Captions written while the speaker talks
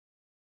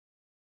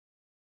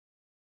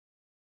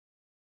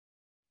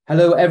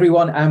Hello,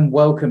 everyone, and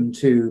welcome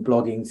to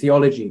Blogging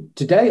Theology.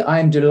 Today, I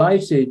am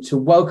delighted to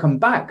welcome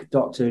back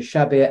Dr.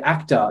 Shabbir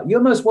Akhtar.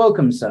 You're most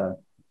welcome, sir.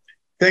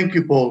 Thank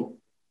you, Paul.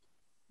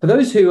 For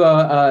those who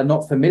are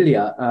not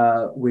familiar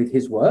with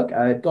his work,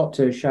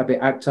 Dr. Shabbir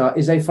Akhtar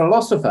is a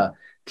philosopher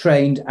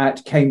trained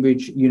at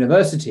Cambridge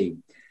University.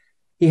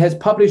 He has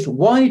published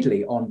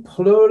widely on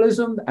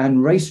pluralism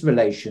and race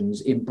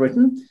relations in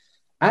Britain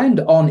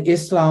and on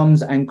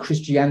Islam's and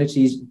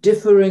Christianity's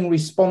differing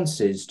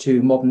responses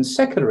to modern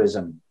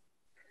secularism.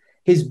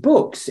 His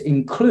books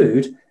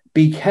include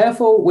Be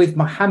Careful with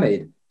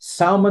Muhammad,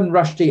 Salman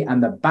Rushdie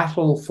and the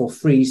Battle for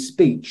Free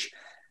Speech.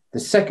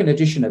 The second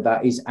edition of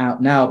that is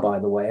out now, by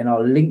the way, and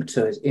I'll link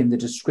to it in the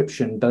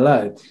description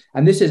below.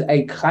 And this is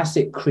a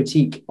classic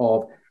critique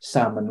of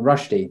Salman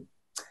Rushdie.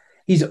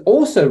 He's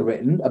also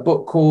written a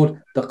book called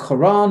The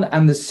Quran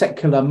and the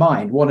Secular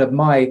Mind, one of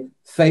my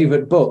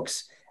favorite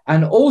books,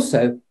 and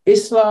also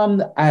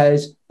Islam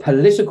as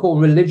Political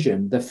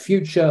Religion, The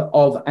Future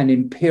of an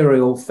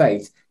Imperial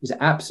Faith is an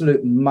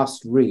absolute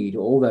must read,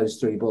 all those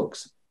three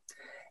books.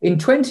 In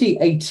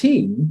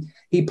 2018,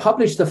 he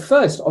published the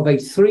first of a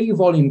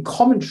 3-volume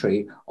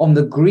commentary on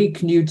the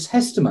Greek New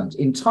Testament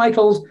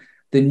entitled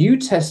The New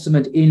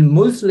Testament in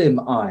Muslim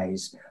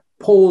Eyes,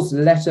 Paul's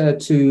Letter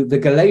to the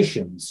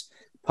Galatians,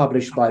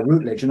 published by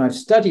Routledge. And I've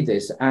studied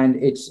this and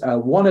it's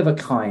one of a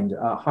kind.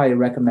 I highly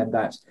recommend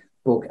that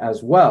book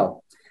as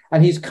well.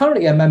 And he's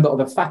currently a member of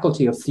the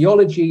Faculty of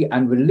Theology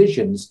and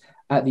Religions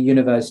at the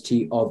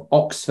University of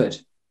Oxford.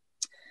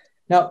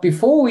 Now,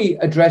 before we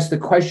address the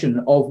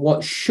question of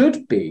what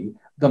should be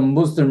the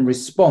Muslim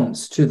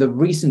response to the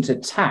recent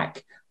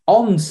attack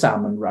on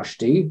Salman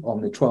Rushdie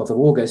on the 12th of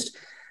August,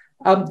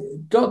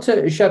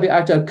 Dr. Shabbir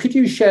Akhtar, could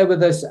you share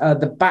with us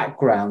the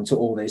background to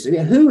all this?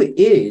 Who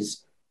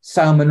is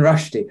Salman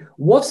Rushdie?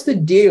 What's the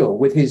deal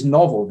with his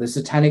novel, The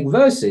Satanic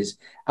Verses?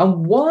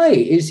 And why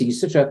is he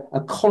such a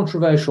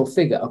controversial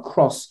figure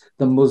across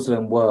the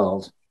Muslim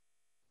world?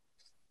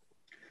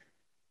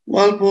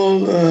 Well,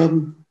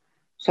 Paul,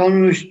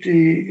 Salman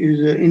Rushdie is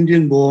an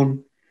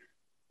Indian-born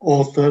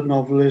author,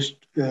 novelist,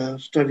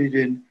 studied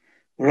in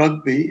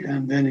Rugby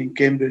and then in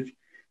Cambridge,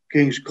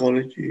 King's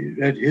College. He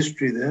read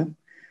history there,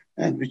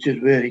 and which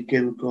is where he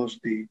came across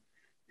the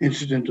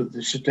incident of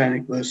the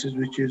Satanic Verses,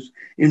 which is,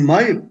 in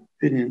my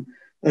opinion,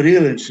 a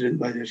real incident.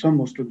 By the way, some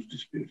Muslims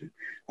dispute it.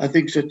 I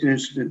think such an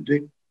incident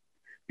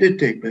did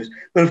take place.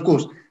 But of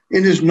course,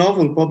 in his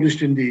novel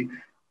published in the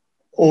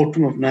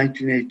autumn of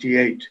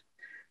 1988,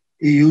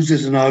 he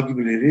uses an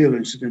arguably real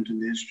incident in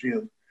the history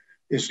of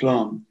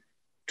Islam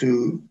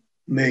to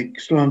make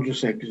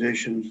slanderous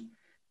accusations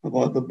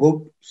about the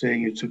book,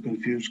 saying it's a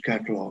confused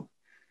catalogue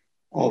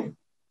of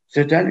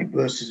satanic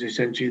verses,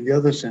 essentially, in the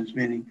other sense,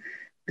 meaning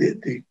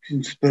the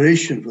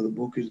inspiration for the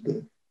book is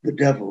the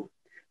devil,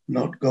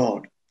 not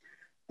God.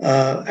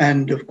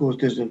 And of course,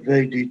 there's a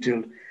very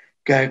detailed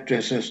character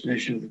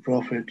assassination of the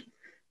Prophet,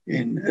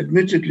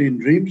 admittedly in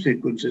dream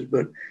sequences,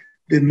 but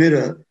they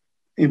mirror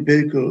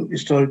empirical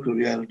historical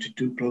reality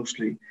too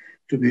closely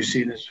to be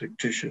seen as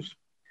fictitious.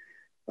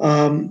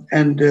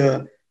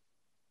 The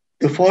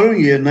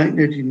following year,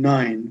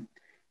 1989,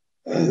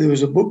 there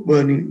was a book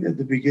burning at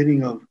the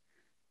beginning of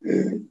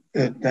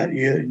that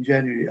year in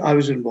January. I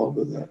was involved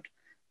with that.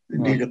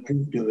 Indeed,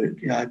 approved of it.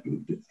 Yeah, I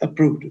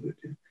approved of it.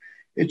 Yeah.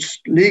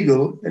 It's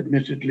legal,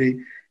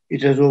 admittedly.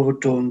 It has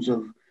overtones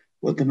of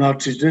what the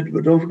Nazis did,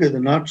 but don't forget the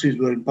Nazis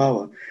were in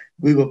power.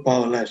 We were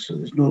powerless, so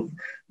there's no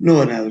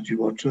analogy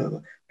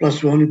whatsoever.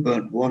 Plus, we only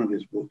burned one of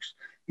his books.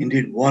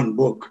 Indeed, one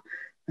book.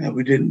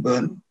 We didn't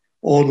burn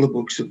all the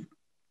books of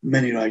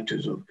many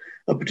writers of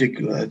a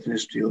particular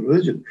ethnicity or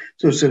religion.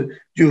 So it's a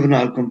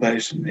juvenile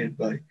comparison made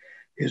by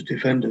his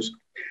defenders.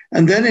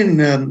 And then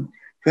in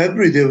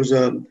February, there was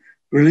a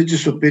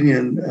religious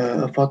opinion,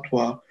 a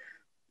fatwa,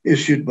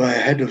 issued by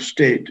a head of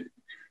state,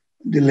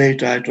 the late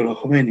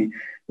Ayatollah Khomeini.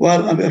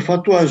 Well, a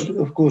fatwa is,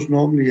 of course,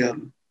 normally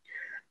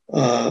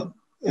a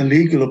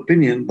legal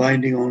opinion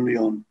binding only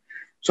on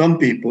some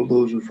people,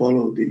 those who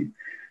follow the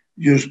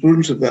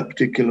jurisprudence of that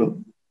particular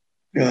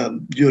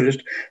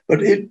jurist,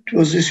 but it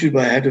was issued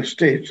by a head of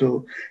state,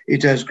 so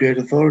it has great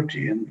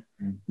authority, and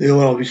there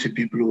were obviously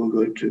people who were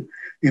going to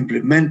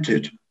implement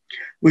it,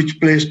 which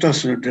placed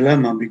us in a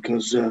dilemma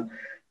because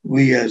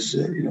we as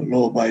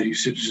law-abiding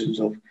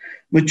citizens of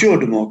mature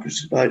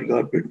democracies, I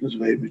regard Britain as a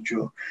very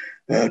mature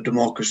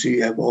democracy,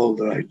 have all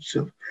the rights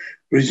of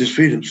religious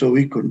freedom, so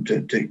we couldn't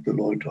take the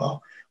law into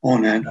our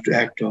own hands to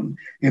act on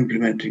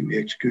implementing the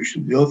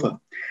execution of the author.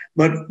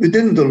 But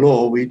within the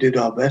law, we did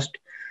our best.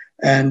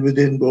 And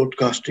within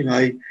broadcasting,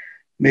 I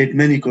made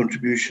many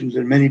contributions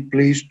and many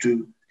pleas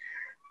to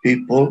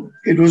people.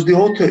 It was the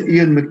author,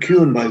 Ian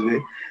McEwan, by the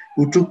way,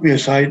 who took me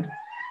aside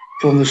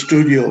from the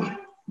studio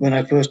when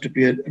I first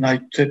appeared. And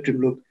I said to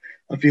him, look,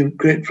 I feel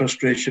great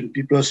frustration.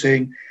 People are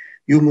saying,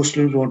 you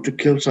Muslims want to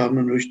kill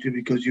Salman Rushdie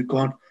because you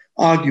can't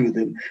argue with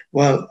him.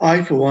 Well,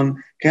 I, for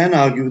one, can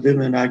argue with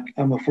him, and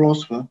I'm a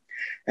philosopher.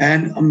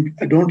 And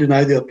I don't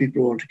deny there are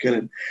people who want to kill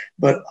him.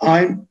 But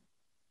I'm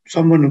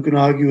someone who can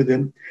argue with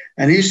him.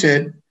 And he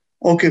said,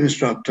 okay,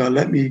 Mr. Akhtar,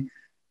 let me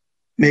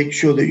make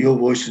sure that your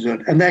voice is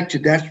heard. And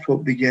actually, that's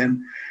what began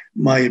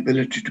my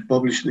ability to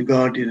publish in The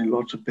Guardian and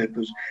lots of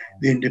papers,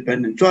 The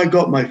Independent. So I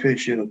got my fair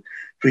share of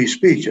free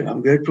speech, and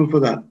I'm grateful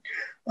for that.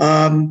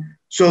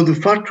 So the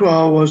fatwa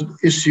was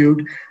issued.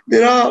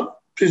 There are,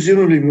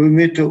 presumably, we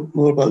may talk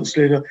more about this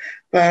later,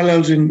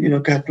 parallels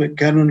in Catholic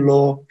canon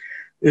law,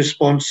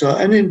 responsa,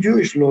 and in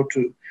Jewish law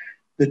to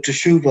the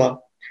teshuvah,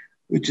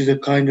 which is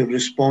a kind of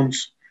response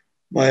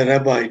by a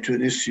rabbi to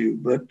an issue.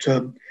 But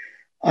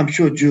I'm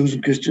sure Jews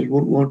and Christians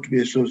won't want to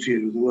be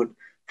associated with the word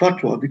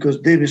fatwa because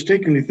they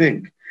mistakenly think,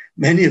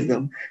 many of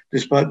them,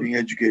 despite being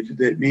educated,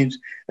 that it means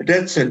a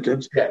death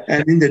sentence. Yes.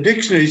 And in the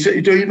dictionary,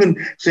 it even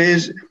says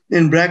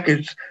in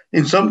brackets,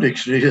 in some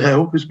dictionaries, I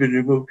hope it's been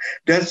removed,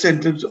 death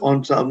sentence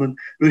on Salman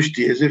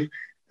Rushdie, as if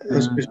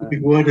a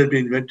specific word had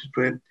been invented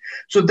for him.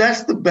 So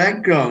that's the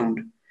background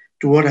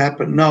to what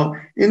happened. Now,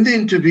 in the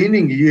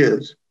intervening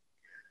years,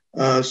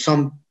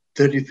 some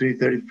 33,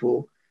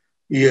 34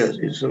 years,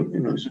 it's a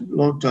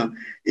long time.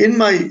 In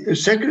my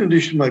second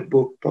edition of my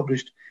book,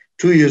 published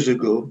 2 years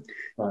ago,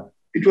 Right.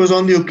 It was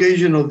on the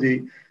occasion of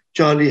the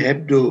Charlie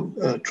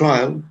Hebdo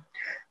trial,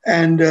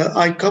 and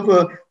I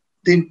cover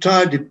the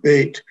entire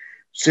debate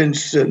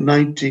since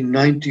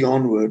 1990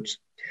 onwards,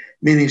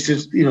 meaning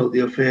since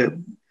the affair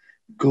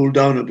cooled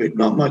down a bit,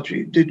 not much,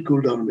 it did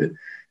cool down a bit,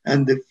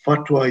 and the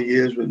fatwa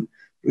years when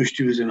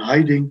Rushdie was in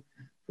hiding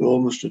for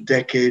almost a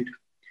decade,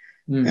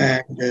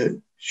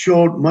 and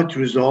showed much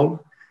resolve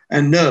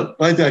and nerve.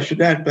 By the way, I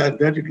should add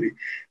parenthetically,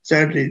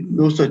 sadly,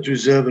 no such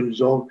reserve and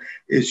resolve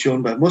is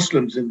shown by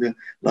Muslims in the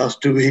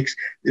last 2 weeks.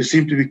 They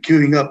seem to be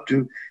queuing up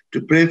to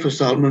pray for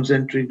Salman's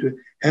entry into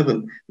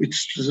heaven, which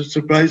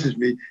surprises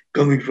me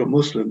coming from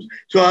Muslims.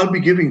 So I'll be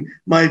giving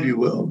my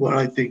view of what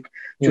I think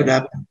should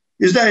happen.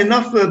 Is that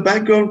enough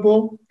background,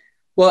 Paul?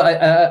 Well,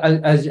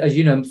 as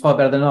you know far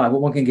better than I,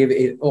 one can give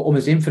it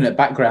almost infinite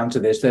background to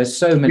this. There's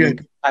so many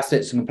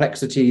facets and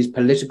complexities,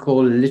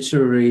 political,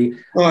 literary,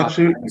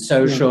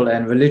 social,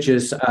 and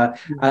religious.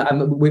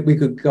 We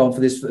could go on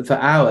for this for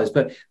hours.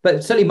 But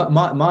certainly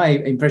my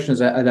impression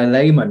as a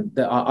layman,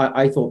 that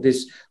I thought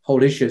this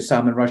whole issue of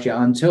Salman Rushdie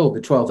until the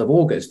 12th of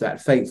August,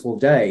 that fateful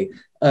day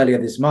earlier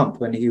this month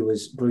when he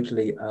was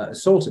brutally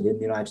assaulted in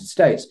the United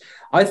States,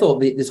 I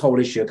thought this whole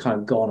issue had kind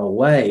of gone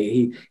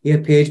away. He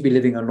appeared to be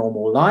living a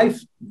normal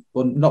life.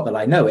 Well, not that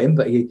I know him,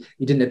 but he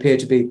didn't appear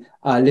to be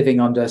living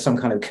under some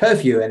kind of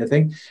curfew or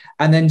anything.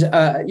 And then,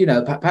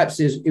 perhaps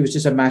it was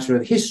just a matter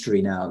of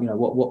history now.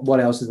 What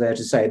else is there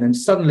to say? And then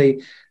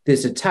suddenly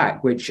this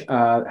attack, which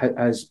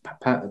has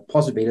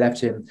possibly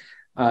left him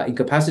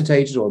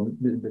incapacitated or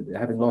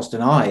having lost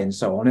an eye and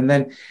so on. And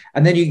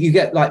then you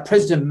get like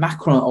President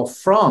Macron of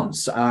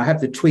France. I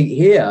have the tweet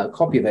here, a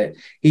copy of it.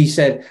 He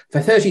said, for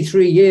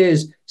 33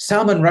 years,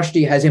 Salman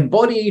Rushdie has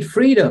embodied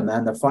freedom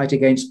and the fight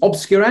against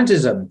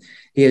obscurantism.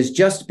 He has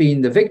just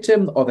been the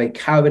victim of a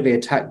cowardly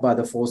attack by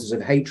the forces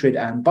of hatred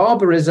and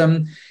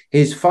barbarism.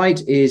 His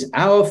fight is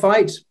our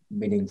fight,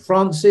 meaning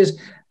France's.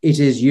 It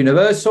is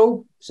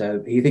universal.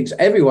 So he thinks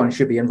everyone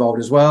should be involved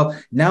as well.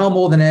 Now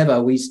more than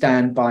ever, we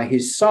stand by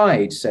his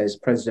side, says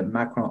President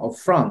Macron of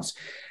France.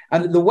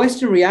 And the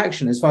Western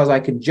reaction, as far as I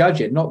can judge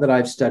it, not that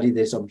I've studied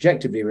this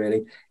objectively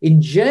really,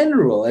 in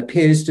general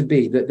appears to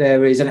be that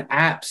there is an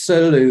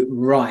absolute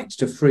right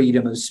to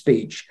freedom of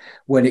speech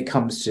when it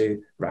comes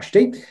to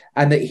Rushdie,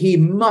 and that he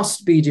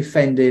must be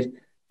defended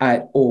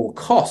at all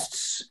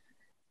costs.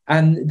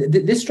 And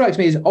this strikes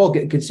me as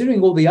odd,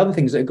 considering all the other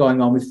things that are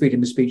going on with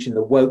freedom of speech and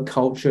the woke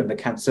culture and the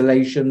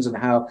cancellations and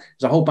how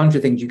there's a whole bunch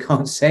of things you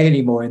can't say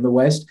anymore in the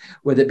West,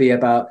 whether it be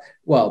about,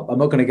 well, I'm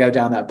not going to go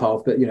down that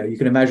path, but, you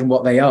can imagine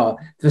what they are.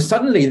 For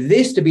suddenly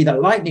this to be the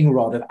lightning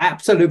rod of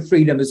absolute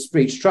freedom of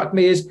speech struck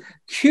me as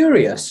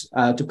curious,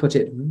 to put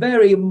it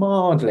very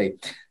mildly.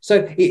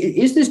 So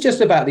is this just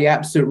about the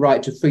absolute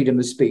right to freedom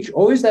of speech,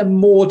 or is there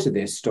more to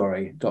this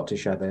story, Dr.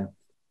 Shabbir?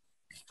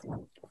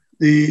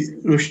 The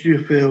Rushdie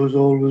affair was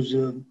always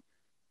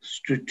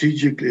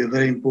strategically a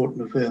very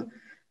important affair.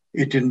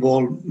 It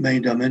involved many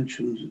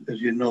dimensions,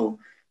 as you know,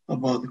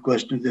 about the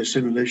question of the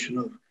assimilation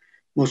of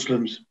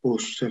Muslims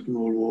post-Second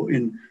World War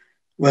in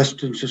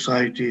Western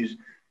societies.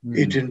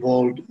 It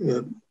involved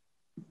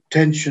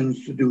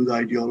tensions to do with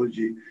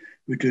ideology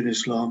between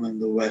Islam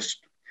and the West,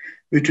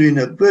 between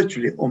a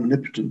virtually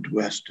omnipotent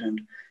West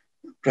and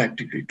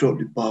practically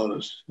totally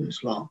powerless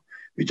Islam,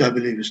 which I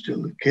believe is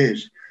still the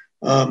case.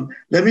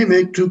 Let me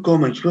make two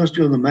comments.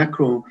 Firstly, on the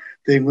macro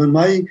thing, when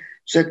my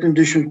second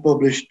edition was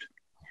published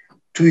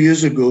 2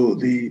 years ago,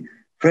 the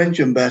French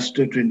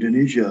ambassador to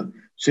Indonesia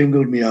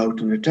singled me out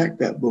and attacked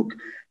that book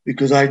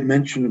because I'd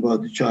mentioned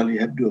about the Charlie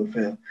Hebdo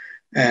affair.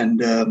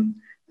 And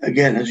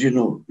again, as you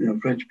know,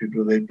 French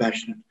people are very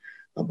passionate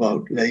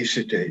about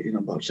laïcité,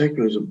 about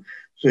secularism.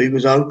 So he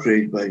was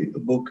outraged by a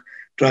book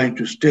trying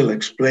to still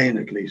explain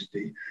at least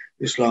the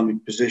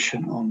Islamic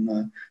position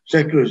on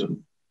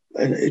secularism,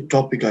 a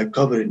topic I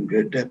cover in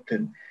great depth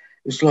in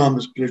Islam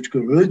as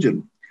Political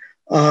Religion.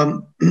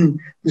 The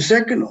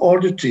second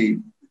oddity,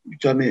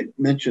 which I may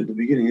mention at the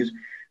beginning, is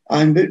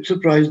I'm a bit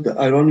surprised that,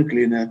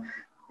 ironically, in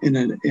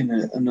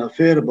an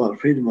affair about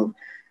freedom of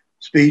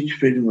speech,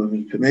 freedom of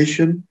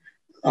information.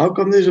 How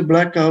come there's a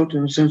blackout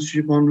and a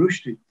censorship on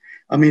Rushdie?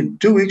 I mean,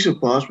 2 weeks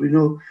have passed. We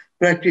know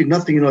practically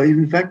nothing,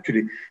 even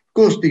factually. Of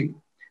course, the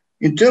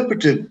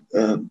interpretive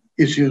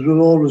issues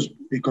will always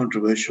be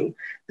controversial.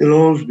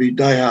 There'll always be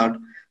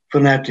diehard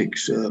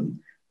fanatics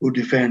who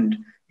defend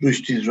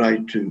Rushdie's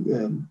right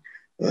to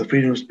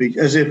freedom of speech,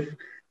 as if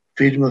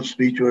freedom of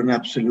speech were an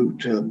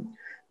absolute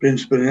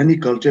principle in any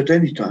culture at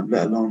any time,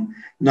 let alone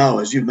now,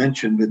 as you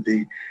mentioned, with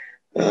the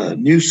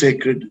new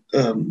sacred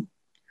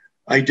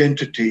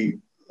identity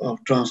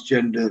of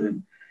transgender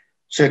and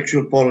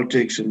sexual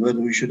politics and whether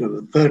we should have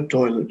a third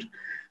toilet.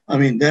 I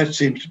mean, that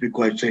seems to be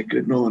quite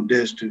sacred. No one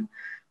dares to.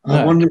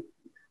 No.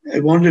 I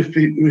wonder if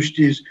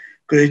Rushdie is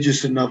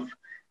courageous enough.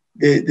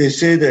 They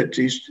say that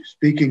he's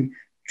speaking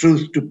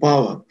truth to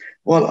power.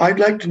 Well, I'd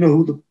like to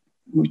know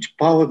which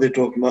power they're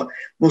talking about.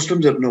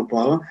 Muslims have no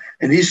power,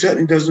 and he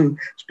certainly doesn't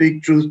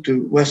speak truth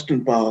to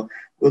Western power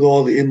with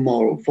all the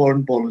immoral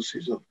foreign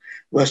policies of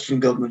Western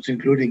governments,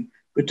 including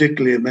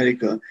particularly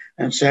America,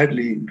 and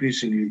sadly,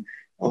 increasingly,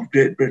 of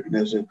Great Britain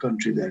as a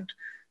country that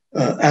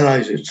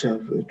allies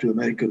itself to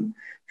American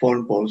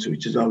foreign policy,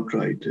 which is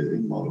outright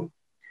immoral.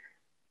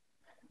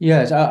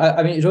 Yes,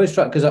 I mean, it's always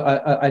struck because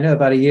I know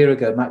about a year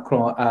ago,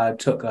 Macron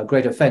took a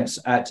great offence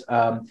at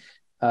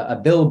a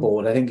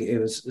billboard, I think it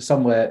was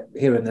somewhere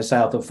here in the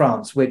south of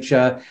France, which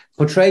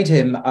portrayed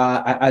him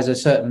as a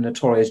certain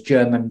notorious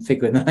German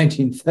figure in the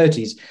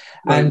 1930s,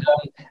 right,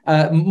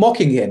 and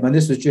mocking him. And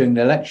this was during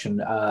the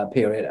election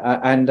period,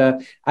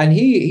 and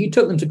he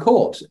took them to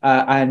court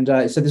and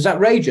said, "This is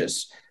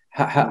outrageous.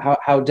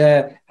 How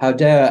dare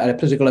a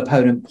political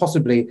opponent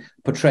possibly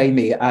portray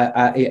me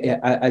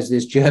as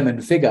this German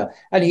figure?"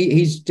 And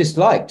he's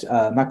disliked.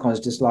 Macron is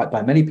disliked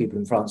by many people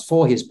in France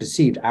for his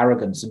perceived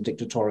arrogance and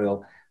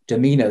dictatorial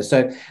demeanor.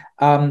 So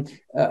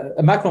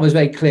Macron was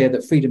very clear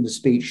that freedom of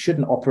speech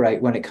shouldn't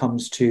operate when it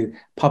comes to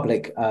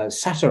public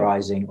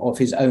satirizing of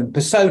his own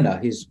persona,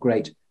 his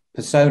great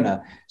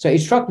persona. So it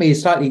struck me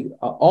as slightly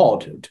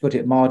odd, to put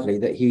it mildly,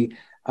 that he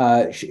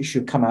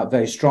should come out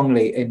very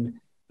strongly in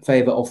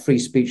favor of free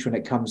speech when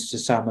it comes to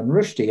Salman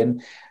Rushdie.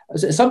 And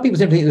some people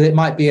think that it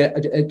might be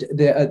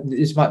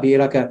this might be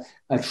like a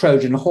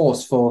Trojan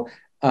horse for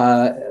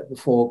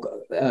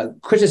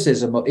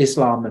criticism of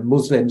Islam and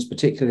Muslims,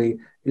 particularly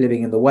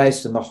living in the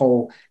West, and the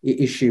whole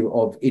issue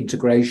of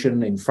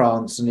integration in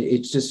France. And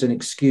it's just an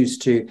excuse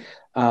to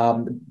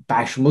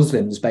bash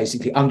Muslims,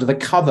 basically, under the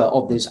cover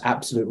of this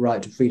absolute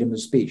right to freedom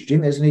of speech. Do you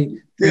think there's any...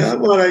 Yeah,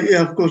 well,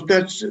 yeah, of course,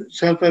 that's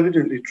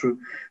self-evidently true.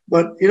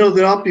 But,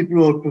 there are people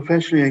who are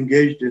professionally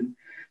engaged in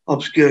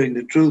obscuring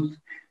the truth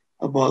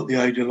about the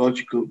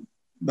ideological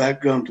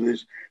background to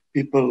this.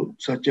 People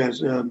such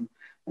as,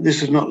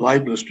 this is not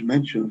libelous to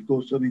mention, of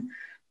course,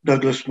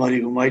 Douglas Murray,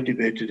 whom I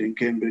debated in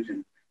Cambridge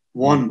and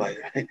won, by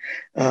the way,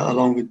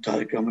 along with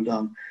Tariq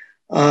Ramadan.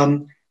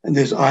 And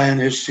there's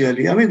INSC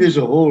Ali. There's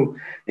a whole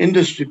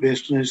industry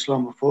based on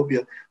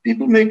Islamophobia.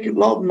 People make a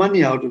lot of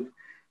money out of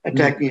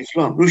attacking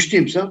Islam. Rushdie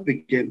himself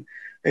became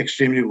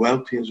extremely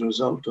wealthy as a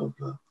result of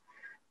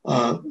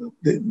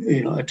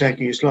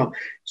attacking Islam.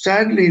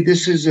 Sadly,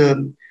 this is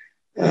a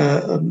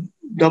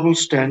double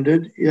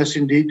standard. Yes,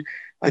 indeed.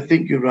 I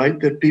think you're right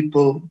that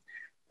people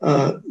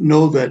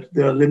know that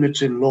there are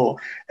limits in law.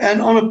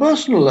 And on a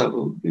personal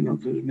level,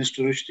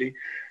 Mr. Rushdie,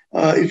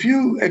 if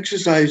you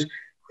exercise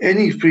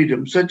any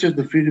freedom, such as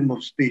the freedom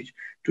of speech,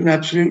 to an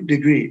absolute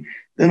degree,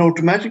 then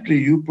automatically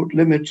you put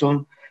limits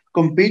on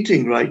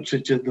competing rights,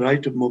 such as the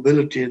right of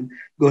mobility and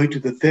going to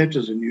the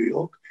theaters in New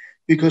York,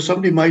 because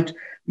somebody might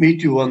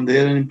meet you on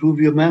there and improve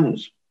your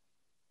manners.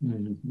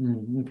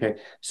 Okay.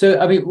 So,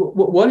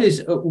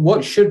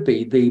 what should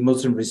be the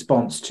Muslim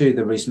response to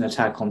the recent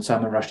attack on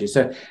Salman Rushdie?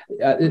 So,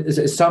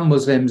 some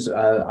Muslims,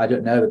 I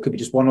don't know, it could be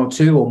just one or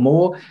two or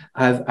more,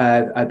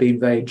 have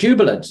been very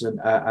jubilant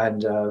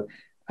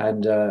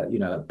and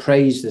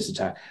praised this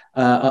attack.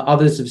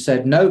 Others have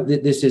said, no,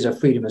 this is a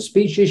freedom of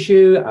speech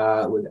issue,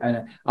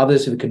 and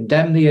others have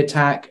condemned the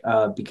attack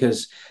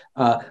because,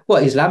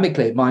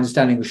 Islamically, my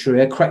understanding of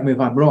Sharia, correct me if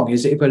I'm wrong,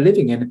 is if we're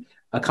living in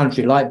a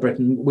country like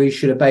Britain, we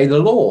should obey the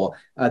law.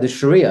 The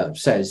Sharia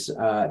says,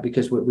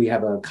 because we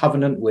have a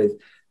covenant with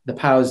the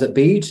powers that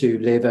be to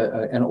live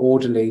an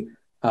orderly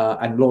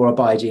and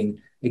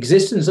law-abiding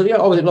existence. So,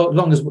 as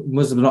long as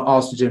Muslims are not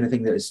asked to do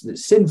anything that's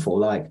sinful,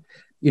 like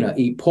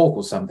eat pork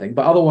or something,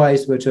 but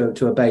otherwise we're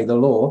to obey the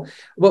law.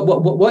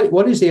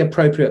 What is the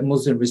appropriate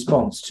Muslim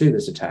response to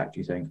this attack,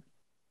 do you think?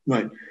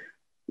 Right.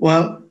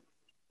 Well,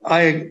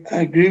 I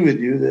agree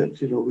with you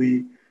that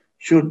we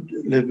should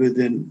live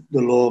within the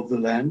law of the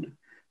land.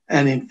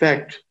 And in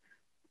fact,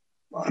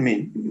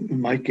 in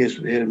my case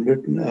here in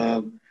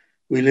Britain,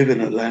 we live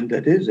in a land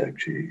that is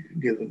actually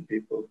given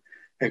people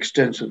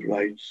extensive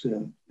rights,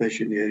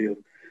 especially in the area of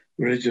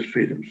religious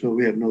freedom. So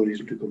we have no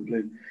reason to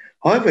complain.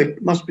 However,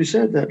 it must be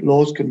said that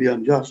laws can be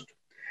unjust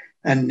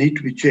and need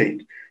to be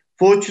changed.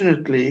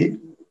 Fortunately,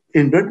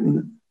 in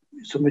Britain,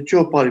 it's a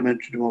mature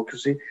parliamentary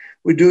democracy.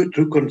 We do it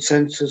through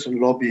consensus and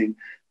lobbying,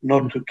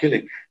 not through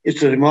killing.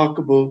 It's a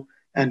remarkable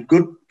and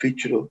good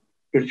feature of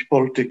British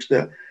politics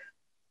that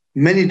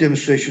many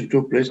demonstrations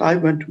took place. I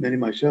went to many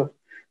myself.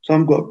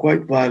 Some got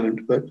quite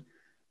violent, but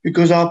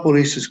because our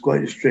police is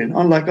quite restrained,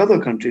 unlike other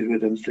countries where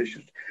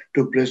demonstrations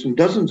took place and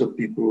dozens of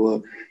people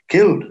were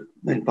killed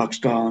in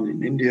Pakistan,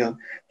 in India,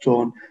 so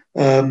on.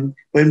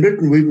 But in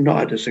Britain, we've not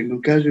had a single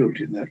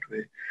casualty in that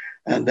way.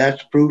 And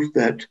that's proof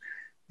that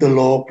the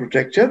law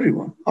protects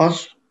everyone,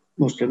 us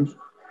Muslims,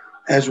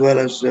 as well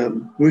as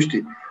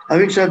Rushdie.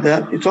 Having said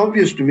that, it's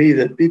obvious to me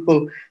that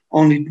people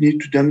only need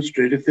to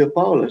demonstrate if they're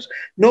powerless.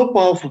 No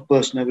powerful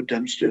person ever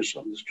demonstrates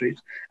on the streets.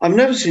 I've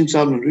never seen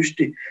Salman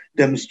Rushdie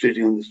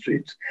demonstrating on the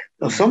streets.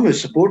 Now, some of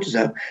his supporters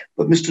have,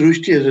 but Mr.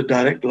 Rushdie has a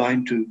direct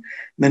line to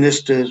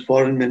ministers,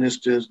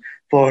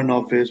 foreign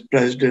office,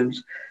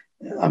 presidents.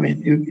 I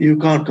mean, you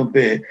can't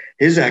compare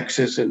his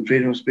access and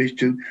freedom of speech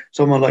to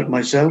someone like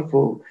myself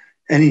or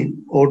any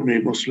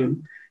ordinary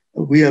Muslim.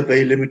 We have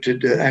very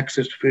limited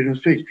access to freedom of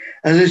speech.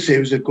 As I say, it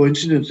was a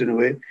coincidence in a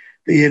way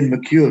that Ian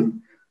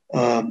McEwan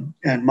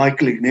and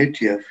Michael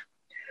Ignatieff,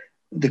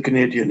 the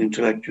Canadian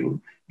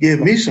intellectual, gave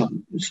me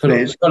some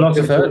space.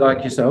 Philosopher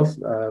like yourself.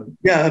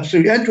 Yeah,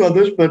 absolutely. And to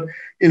others. But,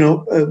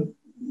 in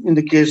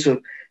the case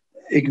of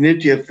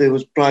Ignatieff, there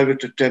was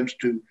private attempts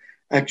to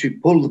actually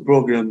pull the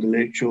program, The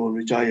Late Show, on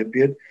which I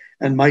appeared.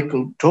 And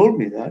Michael told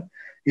me that.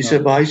 He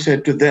said, but I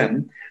said to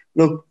them,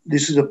 look,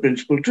 this is a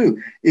principle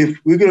too. If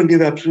we're going to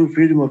give absolute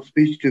freedom of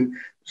speech to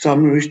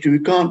Salman Rushdie, we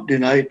can't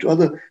deny it to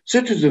other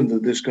citizens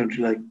of this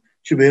country like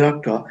Shabbir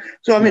Akhtar.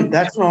 So, I mean,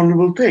 that's an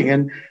honorable thing.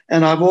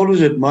 And I've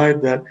always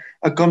admired that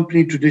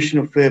accompanied tradition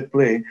of fair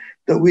play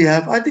that we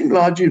have, I think,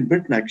 largely in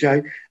Britain,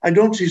 actually. I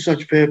don't see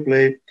such fair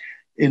play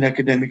in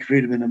academic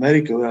freedom in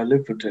America, where I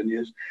lived for 10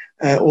 years,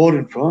 or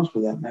in France, for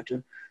that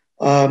matter.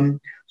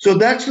 So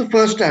that's the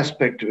first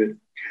aspect of it.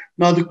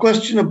 Now, the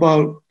question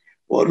about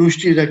what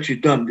Rushdie has actually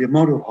done, the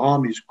amount of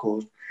harm he's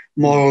caused,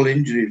 moral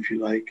injury, if you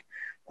like,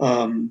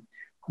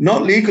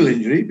 not legal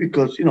injury,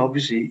 because,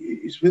 obviously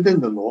it's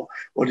within the law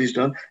what he's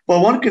done,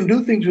 but one can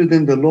do things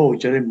within the law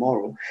which are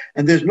immoral.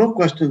 And there's no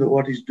question that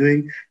what he's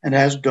doing and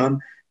has done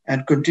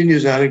and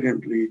continues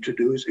arrogantly to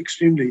do is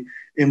extremely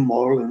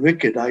immoral and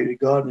wicked. I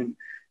regard him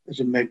as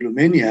a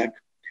megalomaniac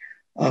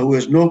who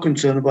has no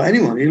concern about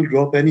anyone. He'll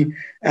drop any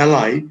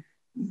ally,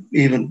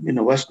 even,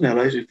 Western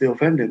allies, if they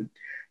offend him.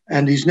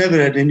 And he's never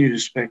had any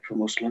respect for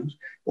Muslims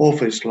or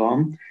for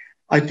Islam.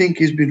 I think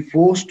he's been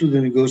forced to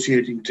the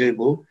negotiating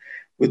table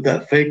with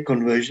that fake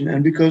conversion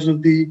and because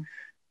of the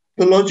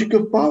logic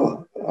of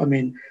power. I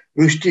mean,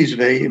 Rushdie is a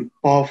very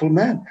powerful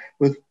man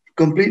with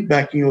complete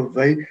backing of a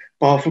very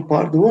powerful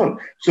part of the world.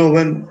 So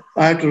when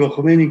Ayatollah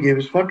Khomeini gave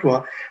his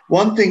fatwa,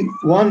 one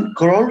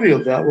corollary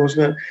of that was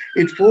that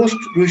it forced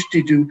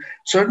Rushdie to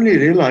suddenly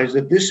realize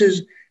that this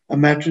is a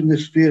matter in the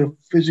sphere of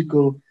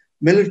physical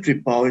military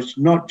power. It's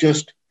not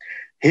just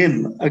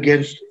him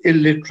against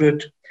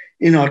illiterate,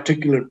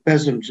 inarticulate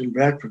peasants in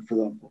Bradford, for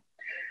example.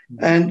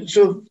 And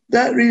so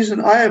that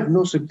reason, I have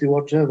no sympathy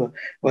whatsoever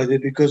by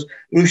it, because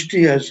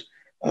Rushdie has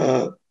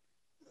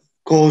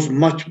caused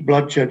much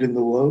bloodshed in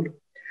the world.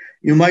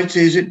 You might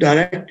say, is it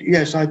direct?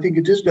 Yes, I think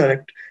it is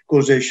direct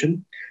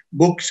causation.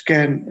 Books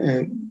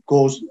can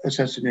cause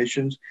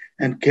assassinations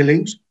and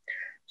killings.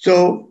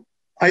 So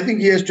I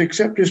think he has to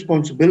accept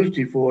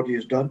responsibility for what he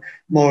has done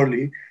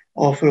morally,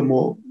 offer a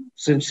more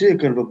sincere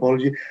kind of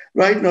apology.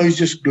 Right now, he's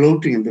just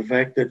gloating in the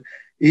fact that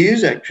he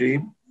is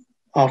actually,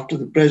 after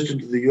the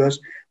president of the US,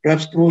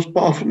 perhaps the most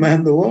powerful man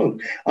in the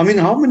world. I mean,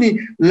 how many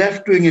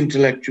left-wing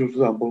intellectuals,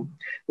 for example,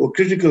 who are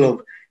critical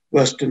of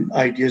Western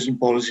ideas and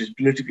policies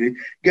politically,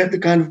 get the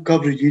kind of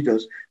coverage he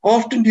does? How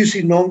often do you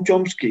see Noam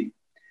Chomsky,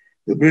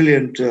 the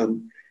brilliant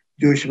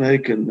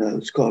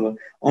Jewish-American scholar,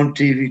 on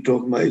TV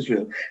talking about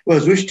Israel?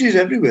 Whereas Rushdie is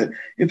everywhere.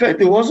 In fact,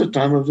 there was a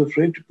time I was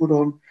afraid to put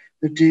on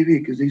the TV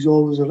because he's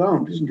always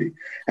around, isn't he?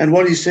 And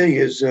what he's saying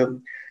is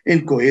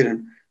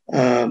incoherent.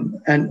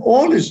 And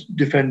all his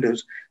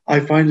defenders, I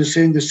find, are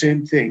saying the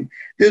same thing.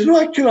 There's no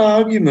actual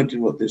argument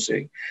in what they're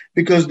saying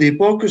because the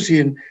hypocrisy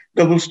and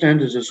double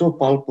standards are so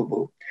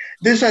palpable.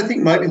 This, I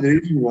think, might be the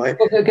reason why.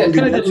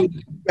 Can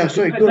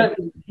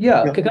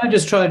I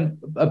just try and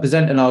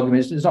present an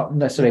argument? It's not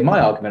necessarily my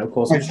argument, of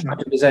course. I'm just trying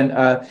to present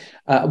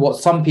what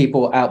some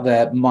people out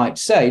there might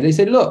say. They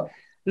say, look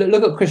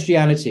at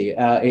Christianity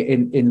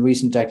in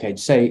recent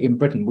decades. Say in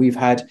Britain, we've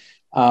had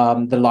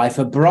The Life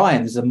of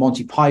Brian, there's a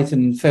Monty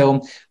Python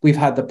film. We've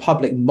had the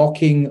public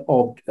mocking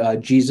of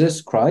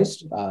Jesus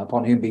Christ,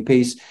 upon whom be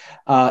peace,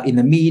 in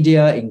the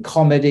media, in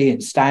comedy, in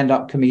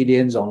stand-up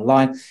comedians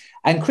online.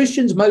 And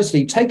Christians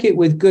mostly take it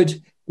with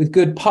good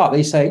part.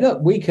 They say,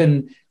 look, we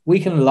can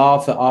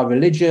laugh at our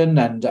religion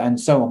and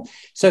so on.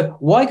 So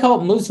why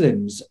can't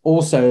Muslims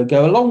also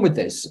go along with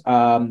this?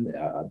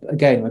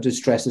 Again, I just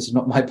stress this is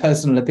not my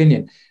personal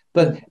opinion,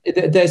 but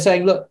they're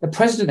saying, look, the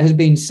president has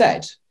been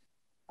set.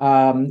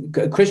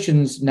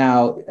 Christians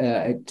now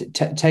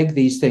take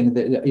these things,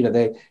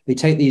 they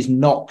take these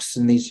knocks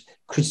and these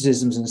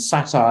criticisms and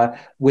satire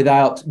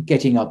without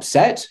getting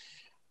upset.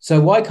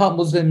 So why can't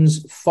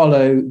Muslims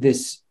follow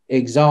this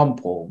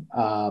example?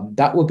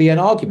 That would be an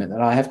argument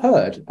that I have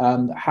heard.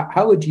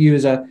 How would you,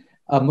 as a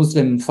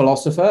Muslim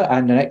philosopher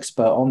and an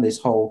expert on this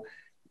whole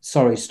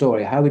sorry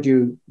story. How would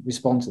you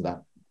respond to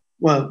that?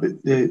 Well,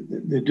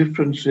 the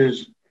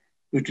differences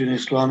between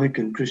Islamic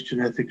and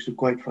Christian ethics are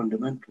quite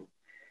fundamental.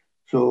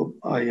 So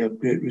I have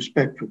great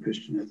respect for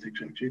Christian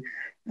ethics, actually.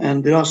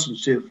 And there are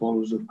sincere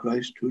followers of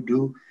Christ who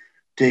do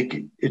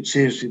take it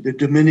seriously, the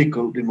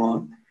dominical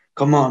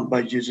command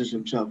by Jesus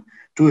himself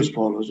to his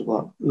followers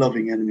about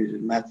loving enemies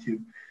in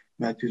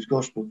Matthew's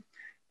gospel.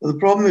 But the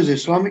problem is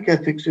Islamic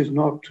ethics is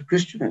not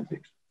Christian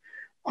ethics.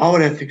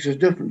 Our ethics is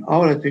different.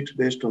 Our ethics,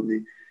 based on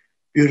the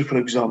beautiful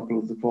example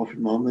of the Prophet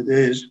Muhammad,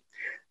 is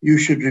you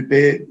should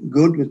repay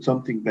good with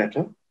something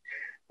better,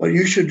 but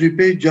you should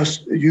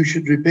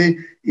repay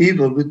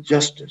evil with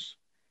justice.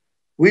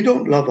 We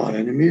don't love our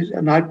enemies,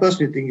 and I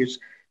personally think it's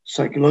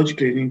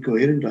psychologically an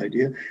incoherent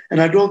idea,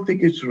 and I don't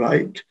think it's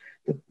right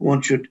that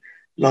one should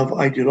love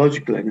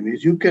ideological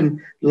enemies. You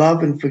can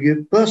love and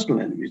forgive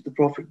personal enemies. The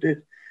Prophet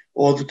did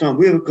all the time.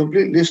 We have a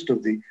complete list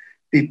of the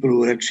people who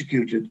were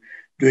executed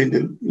during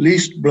the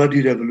least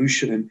bloody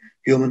revolution in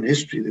human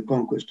history, the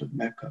conquest of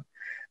Mecca.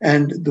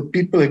 And the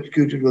people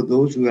executed were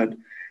those who had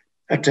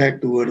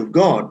attacked the word of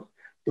God.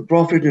 The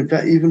Prophet, in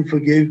fact, even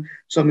forgave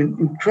some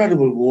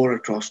incredible war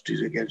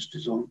atrocities against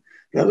his own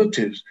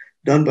relatives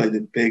done by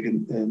the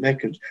pagan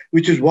Meccans,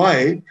 which is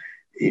why,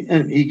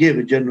 and he gave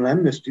a general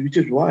amnesty, which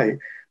is why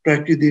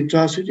practically the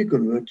entire city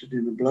converted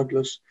in a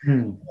bloodless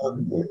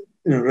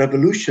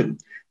revolution.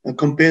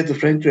 Compare the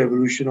French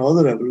Revolution or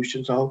other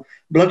revolutions, how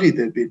bloody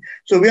they've been.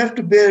 So we have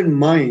to bear in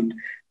mind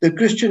that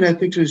Christian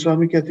ethics and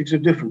Islamic ethics are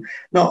different.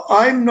 Now,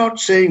 I'm not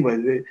saying, by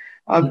the way,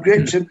 I have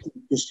great sympathy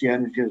with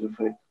Christianity as a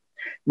faith.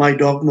 My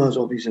dogmas,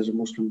 obviously, as a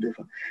Muslim,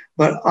 differ.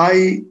 But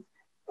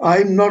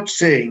I'm not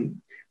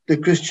saying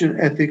that Christian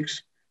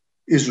ethics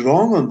is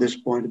wrong on this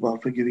point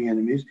about forgiving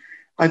enemies.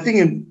 I think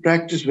in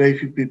practice, very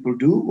few people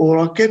do or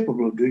are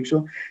capable of doing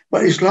so.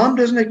 But Islam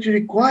doesn't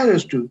actually require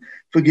us to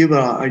forgive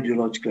our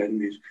ideological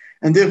enemies.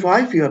 And therefore,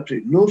 I feel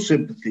absolutely no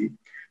sympathy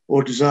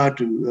or desire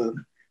to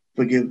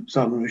forgive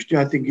Salman Rushdie.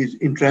 I think he's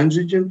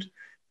intransigent,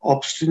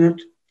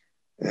 obstinate,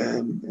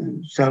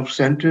 and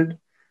self-centered.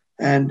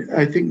 And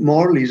I think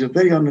morally he's a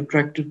very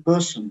unattractive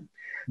person.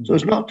 So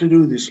it's not to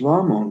do with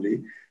Islam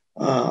only.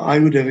 I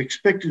would have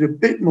expected a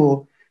bit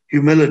more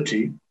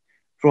humility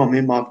from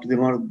him after the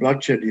amount of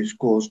bloodshed he's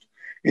caused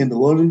in the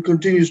world and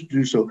continues to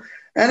do so.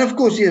 And of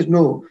course,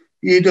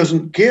 he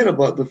doesn't care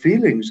about the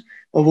feelings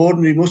of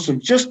ordinary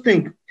Muslims. Just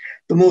think,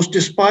 the most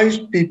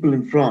despised people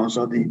in France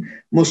are the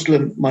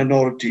Muslim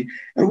minority.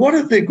 And what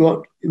have they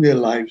got in their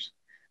lives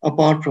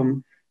apart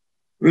from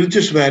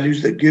religious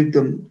values that give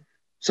them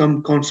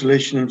some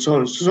consolation and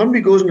solace? So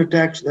somebody goes and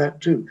attacks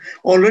that too.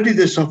 Already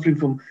they're suffering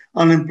from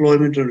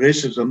unemployment and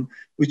racism,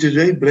 which is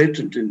very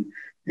blatant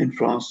in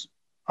France.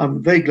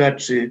 I'm very glad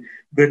to say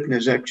Britain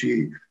is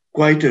actually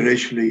quite a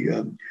racially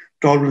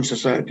tolerant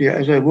society.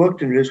 As I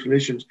worked in race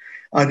relations,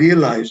 I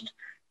realized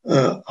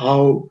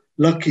how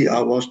lucky I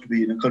was to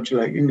be in a country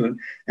like England.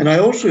 And I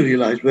also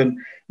realized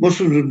when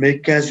Muslims would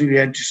make casually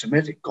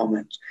anti-Semitic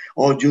comments,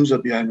 or Jews are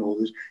behind all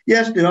this.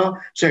 Yes, there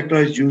are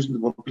secularized Jews in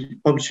the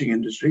publishing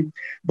industry,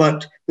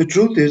 but the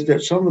truth is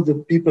that some of the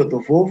people at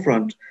the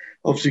forefront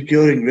of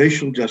securing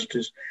racial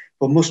justice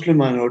for Muslim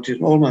minorities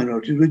and all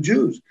minorities were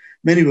Jews.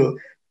 Many were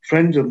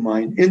friends of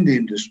mine in the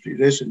industry,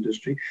 race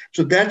industry.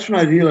 So that's when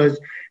I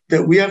realized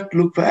that we have to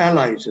look for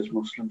allies as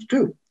Muslims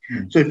too.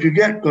 So if you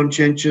get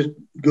conscientious,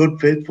 good,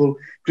 faithful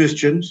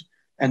Christians,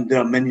 and there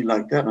are many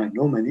like that, I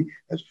know many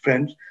as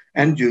friends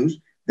and Jews,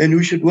 then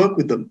we should work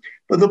with them.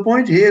 But the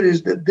point here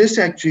is that this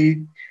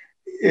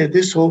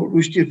whole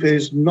Rushdie affair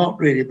is not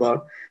really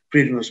about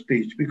freedom of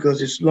speech,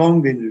 because it's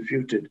long been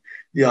refuted,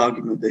 the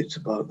argument that it's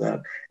about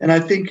that. And I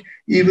think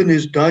even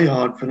his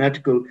diehard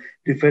fanatical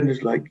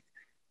defenders like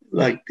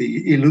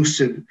the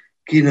elusive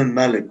Kenan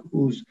Malik,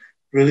 whose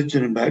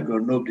religion and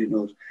background nobody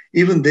knows,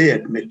 even they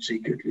admit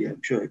secretly,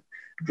 I'm sure,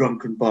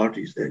 drunken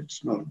parties, that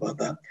it's not about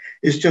that.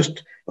 It's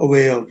just a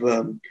way of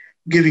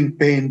giving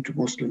pain to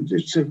Muslims.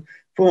 It's a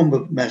form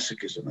of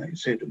masochism, I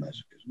say, to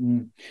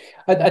masochism.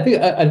 I think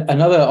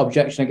another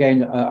objection,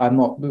 again,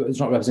 it's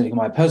not representing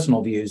my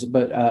personal views,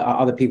 but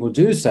other people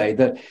do say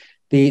that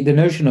the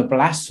notion of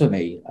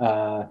blasphemy,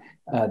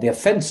 the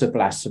offence of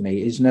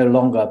blasphemy, is no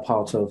longer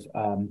part of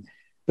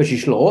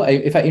British law.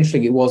 In fact,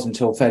 interesting, it was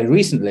until fairly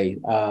recently,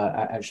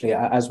 actually,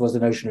 as was the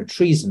notion of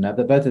treason. Now,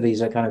 that both of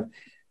these are kind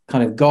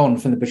of gone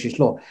from the British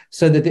law.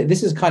 So that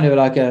this is kind of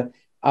like a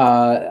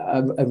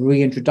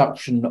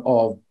reintroduction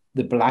of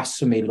the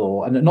blasphemy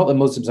law, and not that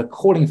Muslims are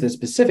calling for this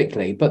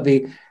specifically, but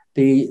the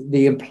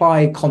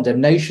implied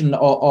condemnation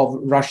of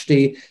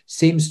Rushdie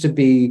seems to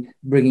be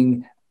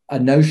bringing a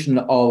notion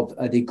of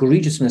the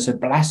egregiousness of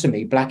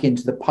blasphemy back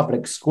into the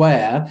public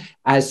square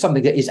as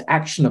something that is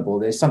actionable.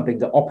 There's something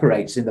that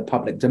operates in the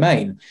public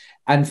domain.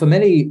 And for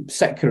many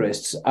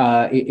secularists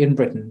in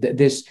Britain,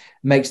 this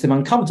makes them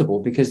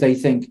uncomfortable, because they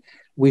think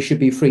we should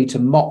be free to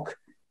mock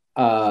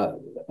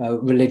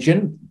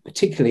religion,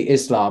 particularly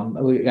Islam,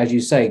 as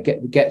you say,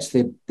 gets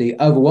the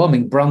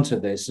overwhelming brunt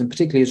of this, and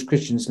particularly as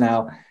Christians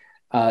now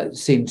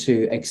seem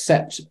to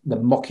accept the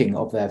mocking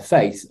of their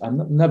faith.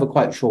 I'm never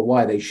quite sure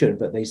why they should,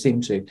 but they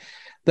seem to.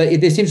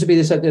 But there seems to be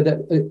this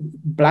that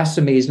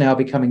blasphemy is now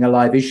becoming a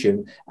live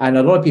issue, and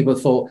a lot of people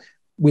thought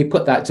we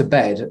put that to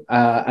bed,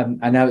 and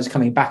now it's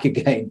coming back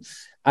again.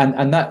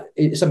 And that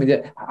is something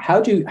that how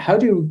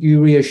do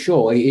you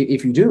reassure,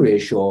 if you do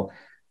reassure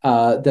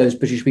those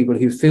British people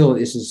who feel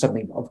this is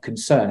something of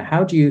concern?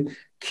 How do you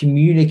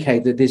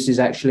communicate that this is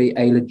actually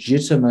a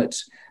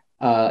legitimate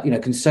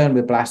concern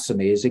with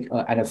blasphemy, is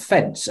an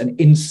offence, an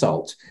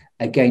insult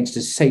against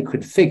a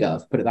sacred figure,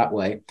 put it that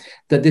way,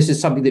 that this is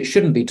something that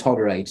shouldn't be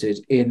tolerated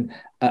in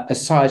a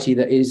society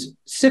that is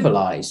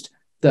civilized,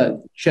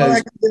 that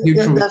shows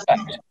mutual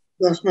respect?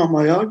 That's not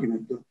my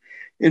argument, though.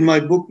 In my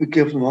book, Be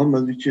Careful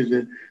Muhammad, which is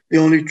the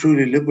only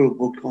truly liberal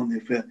book on the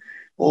affair,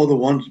 all the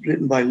ones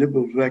written by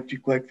liberals were actually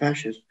quite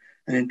fascist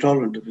and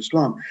intolerant of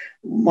Islam.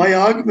 My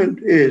argument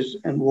is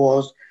and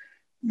was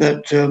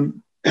that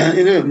in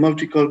a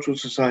multicultural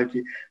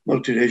society,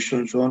 multiracial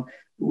and so on,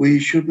 we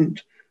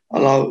shouldn't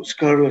allow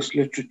scurrilous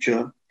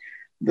literature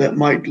that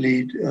might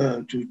lead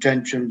to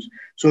tensions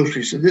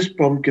socially. So this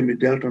problem can be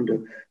dealt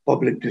under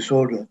public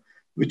disorder,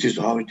 which is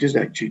how it is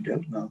actually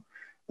dealt now.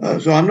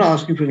 So I'm not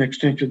asking for an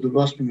extension of the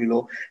blasphemy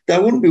law.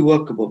 That wouldn't be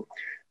workable.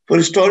 For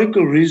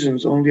historical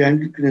reasons, only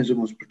Anglicanism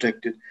was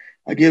protected.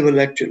 I gave a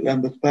lecture at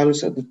Lambeth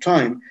Palace at the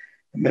time.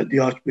 I met the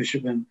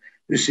Archbishop and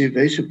received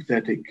very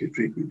sympathetic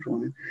treatment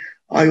from him.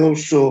 I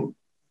also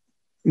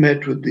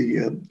met with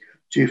the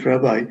Chief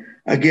Rabbi,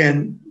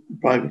 again,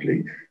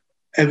 privately.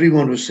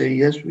 Everyone was saying,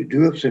 yes, we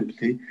do have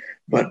sympathy,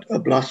 but a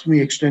blasphemy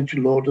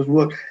extension law doesn't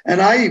work.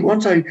 And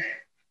once I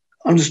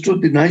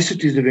understood the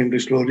niceties of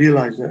English law,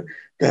 realized that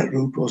that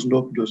route wasn't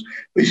open to us.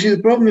 But you see,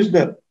 the problem is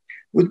that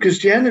with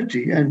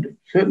Christianity, and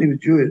certainly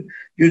with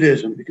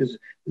Judaism, because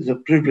there's a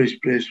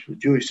privileged place for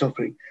Jewish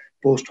suffering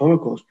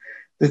post-Holocaust,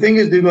 the thing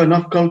is they've got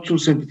enough cultural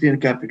sympathy and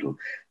capital.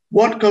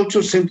 What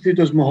cultural sympathy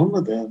does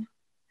Muhammad have?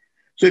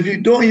 So if you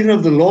don't even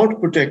have the law to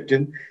protect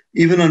him,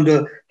 even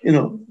under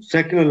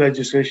secular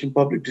legislation,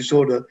 public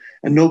disorder,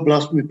 and no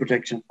blasphemy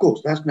protection, of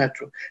course, that's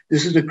natural.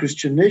 This is a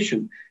Christian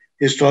nation,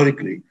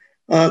 historically.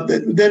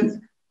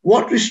 Then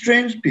what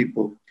restrains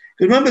people?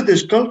 Remember,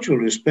 there's cultural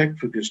respect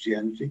for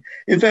Christianity.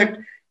 In fact,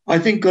 I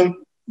think the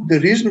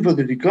reason for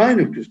the decline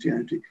of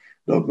Christianity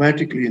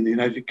dogmatically in the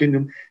United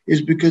Kingdom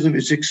is because of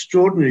its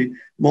extraordinary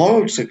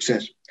moral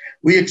success.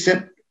 We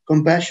accept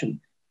compassion,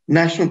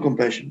 national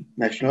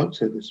health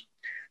service,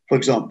 for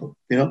example.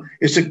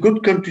 It's a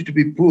good country to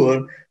be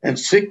poor and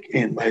sick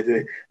in, by the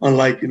way,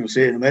 unlike,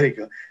 say, in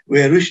America,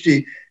 where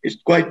Rushdie is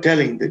quite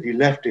telling that he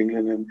left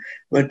England and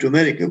went to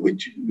America,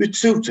 which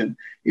suits him.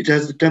 It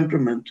has the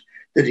temperament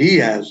that he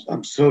has,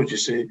 I'm sorry to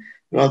say,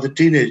 rather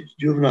teenage,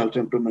 juvenile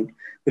temperament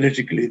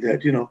politically,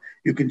 that,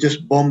 you can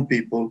just bomb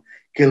people,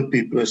 kill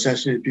people,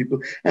 assassinate people.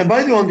 And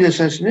by the way, on the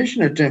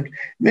assassination attempt,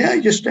 may I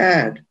just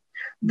add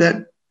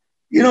that,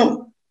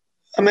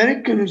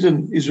 Americans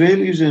and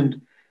Israelis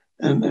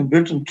and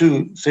Britain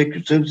too,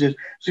 sacred services,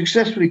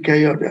 successfully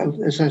carry out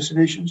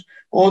assassinations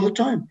all the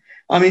time.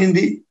 I mean, in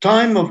the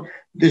time of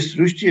this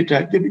Rushdie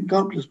attack, there have been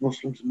countless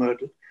Muslims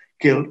murdered,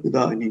 killed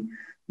without any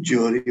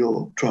jury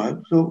or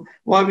trial. So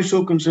why are we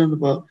so concerned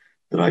about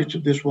the rights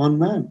of this one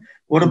man?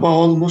 What about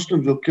all the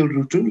Muslims who are killed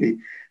routinely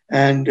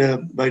and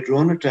by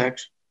drone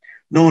attacks?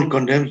 No one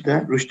condemns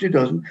that. Rushdie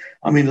doesn't.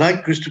 I mean,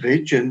 like Christopher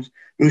Hitchens,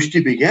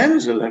 Rushdie began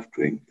as a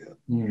left-wing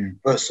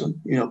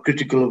person,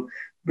 critical of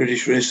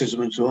British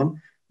racism and so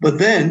on. But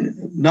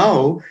then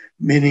now,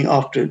 meaning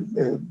after,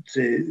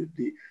 say,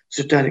 the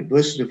Satanic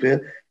Verses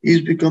affair,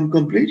 he's become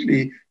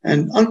completely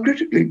and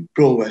uncritically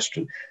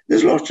pro-Western.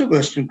 There's lots of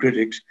Western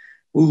critics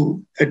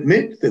who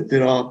admit that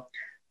there are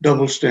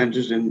double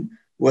standards in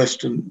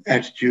Western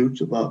attitudes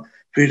about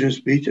freedom of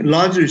speech and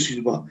larger issues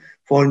about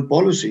foreign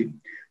policy,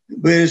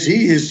 whereas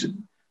he is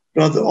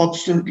rather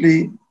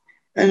obstinately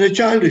and in a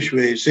childish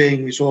way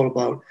saying it's all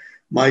about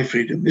my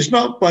freedom. It's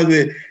not, by the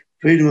way,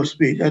 freedom of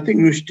speech. I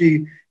think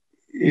Rushdie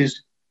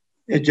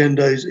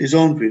agenda is his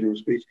own freedom of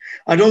speech.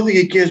 I don't think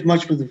he cares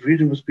much for the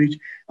freedom of speech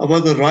of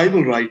other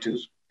rival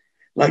writers,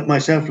 like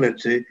myself,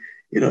 let's say.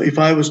 If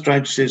I was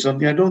trying to say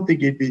something, I don't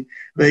think he'd be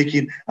very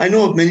keen. I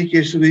know of many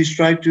cases where he's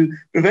tried to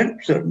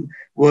prevent certain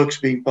works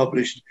being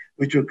published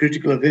which were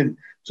critical of him.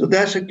 So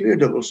that's a clear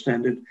double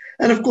standard.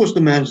 And of course,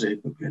 the man's a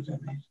hypocrite. I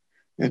mean,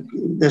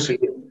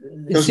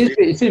 it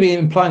seems to be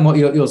implying what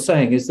you're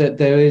saying is that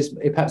there is,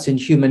 perhaps in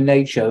human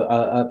nature,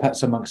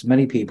 perhaps amongst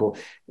many people,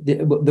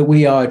 that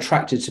we are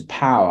attracted to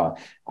power.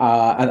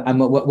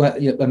 And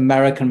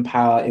American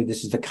power,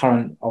 this is the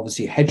current,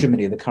 obviously,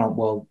 hegemony of the current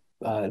world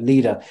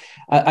leader,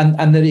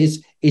 and that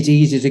it's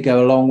easy to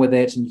go along with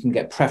it, and you can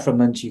get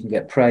preferment, you can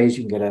get praise,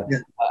 you can get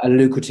a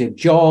lucrative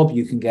job,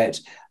 you can get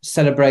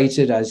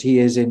celebrated as he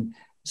is in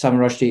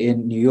Salman Rushdie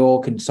in New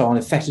York and so on,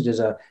 affected as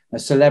a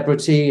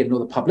celebrity, and all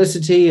the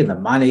publicity and the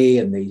money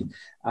and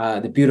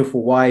the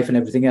beautiful wife and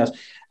everything else.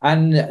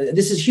 And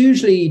this is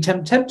hugely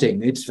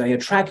tempting. It's very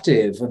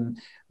attractive, and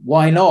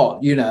why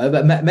not?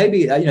 But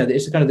maybe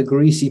it's kind of the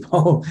greasy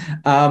pole.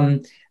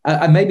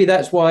 And maybe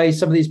that's why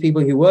some of these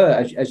people who were,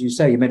 as you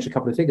say, you mentioned a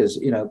couple of figures,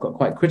 got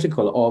quite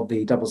critical of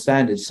the double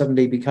standards,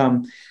 suddenly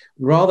become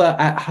rather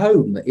at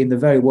home in the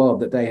very world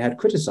that they had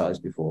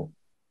criticized before.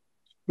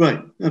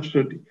 Right,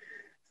 absolutely.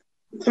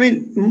 I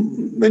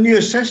mean, when you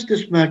assess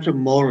this matter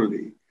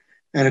morally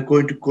and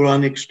according to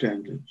Quranic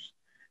standards,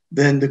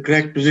 then the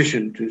correct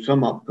position, to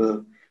sum up,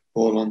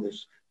 Paul, on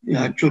this,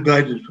 actual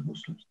guidance for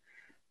Muslims,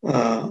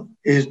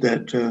 is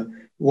that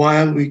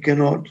while we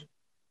cannot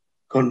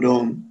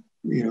condone,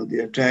 the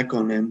attack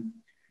on him,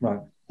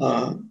 right,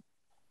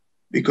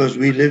 because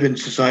we live in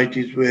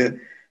societies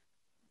where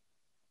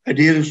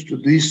adherence to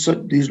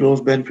these laws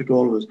benefit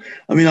all of us.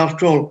 I mean,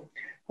 after all,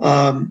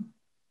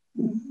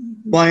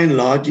 by and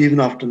large, even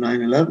after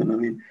 9/11, I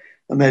mean,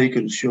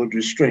 Americans showed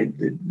restraint.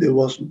 There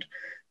wasn't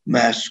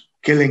mass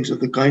killings of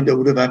the kind that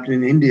would have happened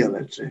in India,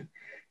 let's say.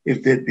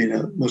 If there'd been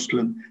a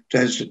Muslim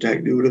terrorist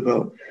attack, they would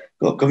have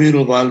got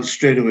communal violence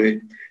straight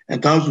away,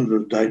 and thousands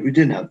would have died. We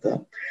didn't have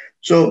that.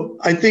 So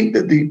I think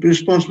that the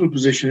responsible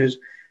position is,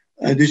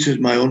 this is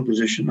my own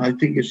position, I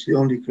think it's the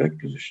only correct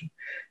position,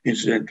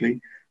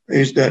 incidentally,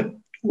 is that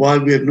while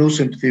we have no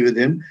sympathy with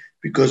him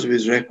because of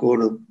his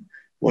record of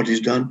what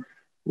he's done,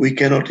 we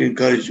cannot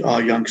encourage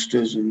our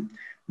youngsters and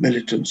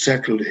militants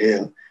settled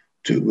here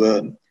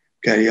to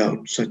carry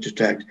out such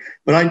attacks.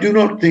 But I do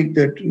not think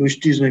that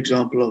Rushdie is an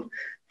example of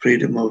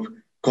freedom of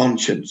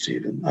conscience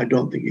even. I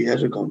don't think he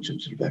has a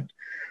conscience, in fact.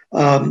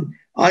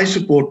 I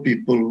support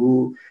people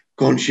who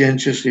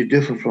conscientiously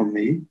differ from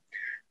me,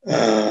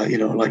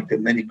 like the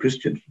many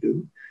Christians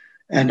do.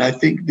 And I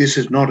think this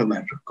is not a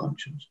matter of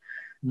conscience.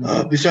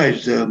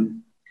 Besides,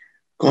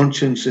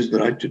 conscience is the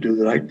right to do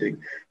the right thing.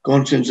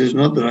 Conscience is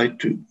not the right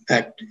to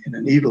act in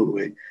an evil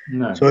way.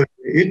 No. So if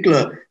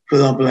Hitler, for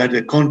example, had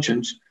a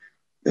conscience,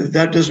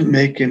 that doesn't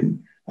make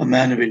him a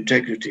man of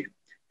integrity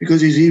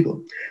because he's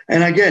evil.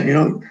 And again,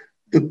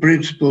 the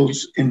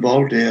principles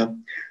involved here,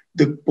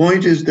 the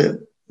point is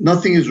that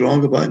nothing is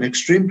wrong about an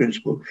extreme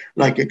principle,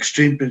 like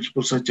extreme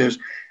principles such as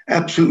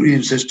absolutely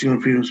insisting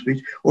on freedom of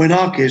speech, or in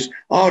our case,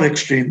 our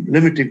extreme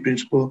limiting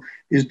principle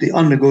is the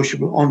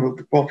unnegotiable honor of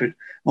the Prophet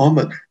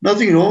Muhammad.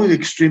 Nothing wrong with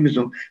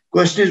extremism.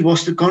 Question is,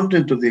 what's the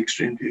content of the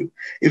extreme view?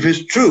 If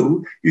it's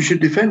true, you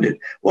should defend it.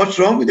 What's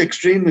wrong with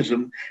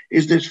extremism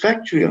is that it's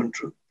factually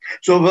untrue.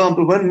 So, for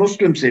example, when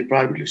Muslims say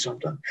privately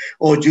sometimes,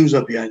 oh, Jews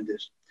are behind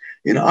this,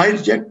 I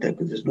reject that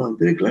because there's no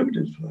empirical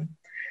evidence for it.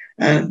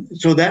 And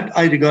so that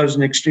I regard as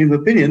an extreme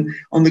opinion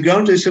on the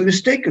grounds it's a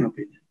mistaken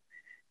opinion.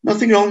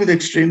 Nothing wrong with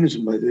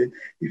extremism, by the way,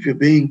 if you're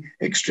being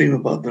extreme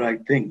about the right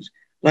things.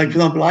 Like, for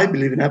example, I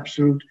believe in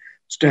absolute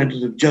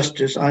standards of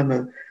justice. I'm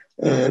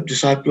a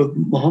disciple of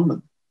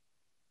Muhammad.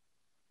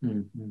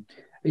 Mm-hmm.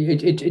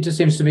 It just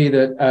seems to me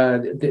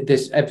that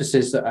this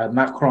emphasis that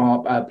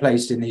Macron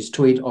placed in his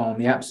tweet on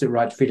the absolute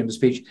right to freedom of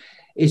speech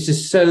is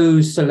just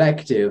so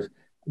selective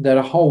that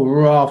a whole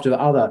raft of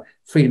other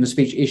freedom of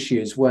speech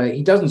issues where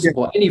he doesn't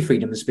support any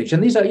freedom of speech.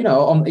 And these are,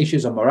 on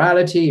issues of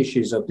morality,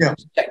 issues of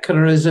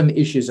secularism,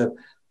 issues of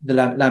the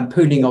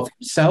lampooning of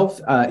himself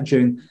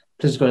during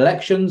political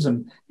elections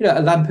and,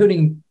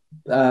 lampooning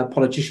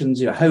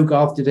politicians.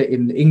 Hogarth did it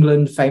in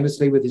England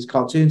famously with his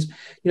cartoons.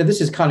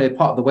 This is kind of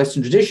part of the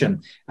Western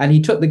tradition. And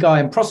he took the guy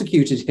and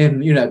prosecuted him,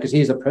 because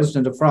he's the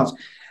president of France.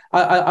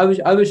 I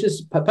was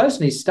just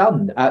personally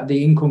stunned at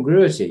the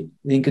incongruity,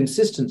 the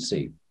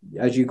inconsistency,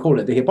 as you call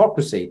it, the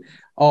hypocrisy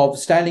of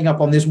standing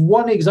up on this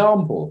one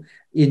example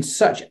in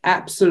such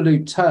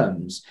absolute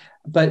terms.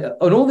 But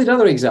on all these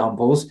other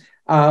examples,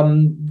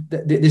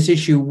 this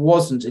issue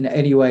wasn't in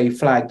any way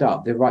flagged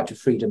up, the right to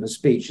freedom of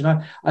speech.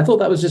 And I thought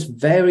that was just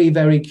very,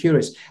 very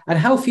curious. And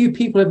how few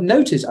people have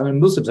noticed, I mean,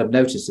 Muslims have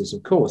noticed this,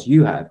 of course,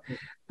 you have.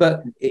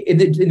 But in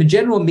the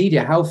general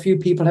media, how few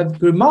people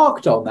have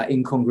remarked on that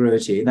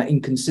incongruity and that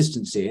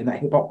inconsistency and that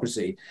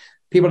hypocrisy.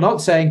 People are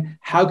not saying,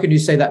 how can you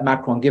say that,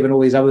 Macron, given all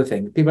these other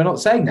things? People are not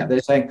saying that.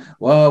 They're saying,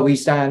 well, we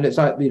stand, it's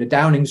like,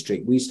 Downing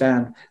Street, we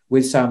stand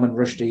with Salman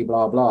Rushdie,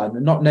 blah, blah,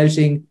 and not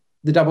noting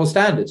the double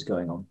standards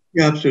going on.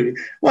 Yeah, absolutely.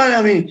 Well,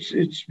 I mean,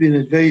 it's been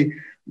a very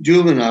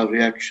juvenile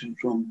reaction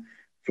from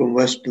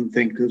Western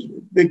thinkers.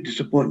 Big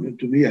disappointment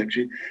to me,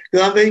 actually,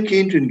 because I'm very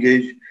keen to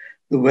engage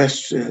the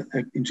West's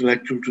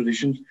intellectual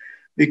traditions,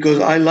 because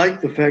I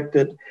like the fact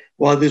that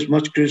while there's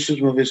much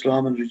criticism of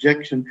Islam and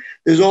rejection,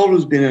 there's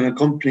always been an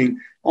accompanying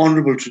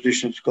honorable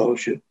tradition of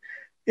scholarship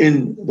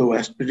in the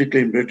West,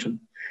 particularly in Britain,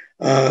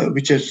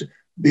 which has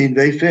been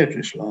very fair to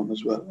Islam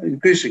as well,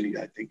 increasingly,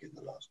 I think, in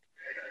the last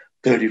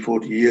 30,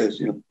 40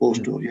 years,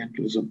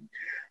 post-Orientalism.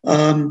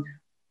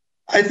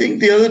 I think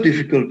the other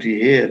difficulty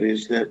here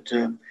is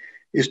that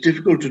it's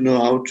difficult to know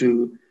how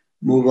to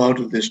move out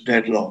of this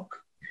deadlock.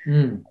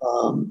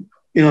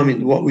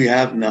 What we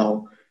have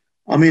now.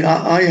 I mean,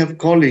 I have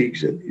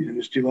colleagues at the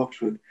University of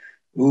Oxford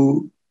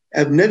who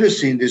have never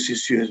seen this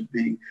issue as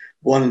being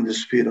one in the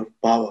sphere of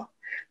power.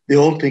 They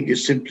all think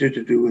it's simply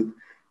to do with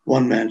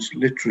one man's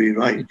literary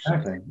rights.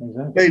 Exactly.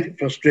 Very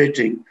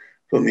frustrating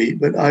for me,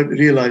 but I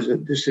realize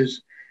that this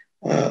is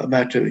a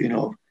matter,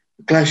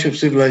 a clash of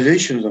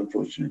civilizations,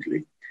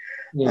 unfortunately.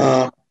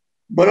 Yeah.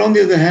 But on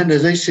the other hand,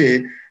 as I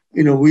say,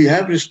 we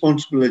have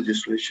responsible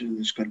legislation in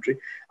this country.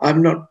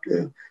 I'm not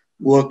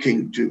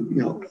working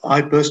to,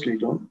 I personally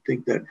don't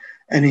think that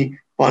any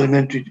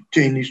parliamentary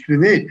change needs to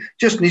be made.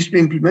 Just needs to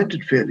be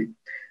implemented fairly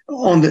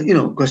on the,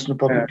 question of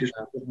public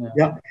discourse.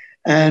 Yeah.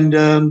 And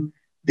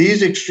these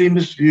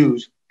extremist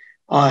views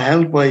are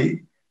held by,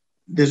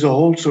 there's a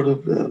whole sort of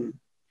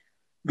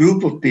group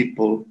of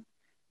people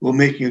who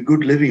are making a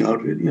good living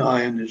out of it.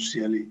 Ayan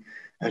al-Siyali,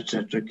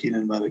 etc.,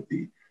 Keenan Malik,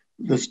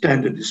 the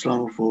standard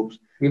Islamophobes.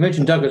 You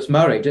mentioned Douglas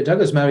Murray.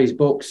 Douglas Murray's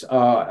books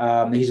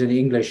are, he's an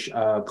English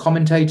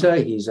commentator.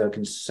 He's a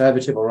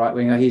conservative or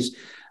right-winger.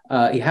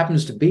 He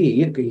happens to be,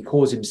 he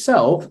calls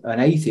himself an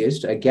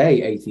atheist, a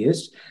gay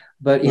atheist,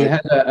 but he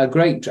has a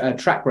great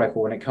track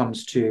record when it comes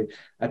to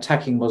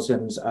attacking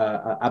Muslims.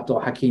 Abdul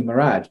Hakim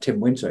Murad, Tim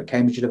Winter at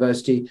Cambridge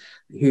University,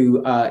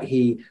 who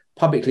he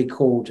publicly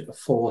called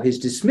for his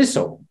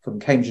dismissal from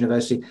Cambridge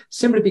University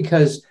simply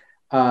because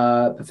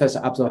Professor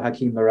Abdul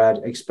Hakim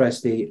Murad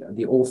expressed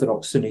the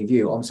orthodox Sunni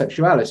view on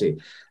sexuality.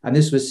 And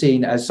this was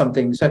seen as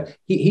something, so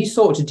he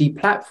sought to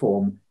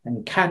deplatform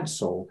and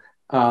cancel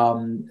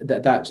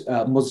that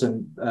Muslim,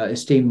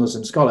 esteemed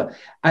Muslim scholar.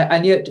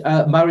 And yet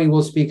Murray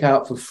will speak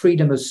out for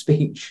freedom of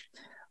speech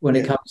when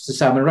it comes to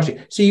Salman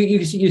Rushdie. So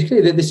you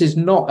clear that this is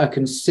not a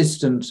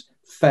consistent,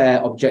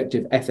 fair,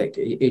 objective ethic.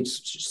 It's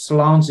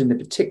slanted in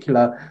a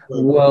particular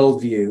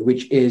worldview,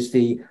 which is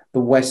the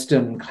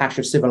Western clash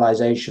of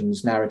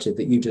civilizations narrative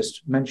that you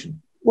just mentioned.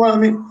 Well, I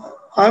mean,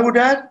 I would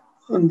add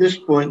on this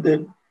point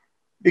that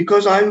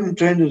because I'm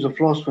trained as a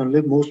philosopher and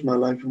lived most of my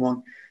life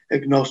among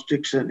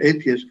agnostics and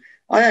atheists,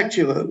 I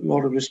actually have a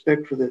lot of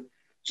respect for the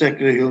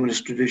secular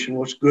humanist tradition,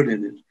 what's good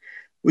in it,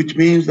 which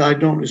means that I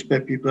don't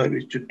respect people like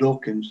Richard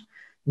Dawkins,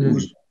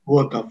 whose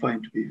work I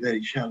find to be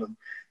very shallow.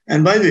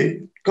 And by the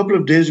way, a couple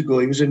of days ago,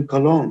 he was in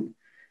Cologne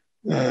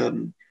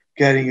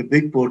carrying a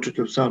big portrait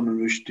of Salman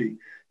Rushdie,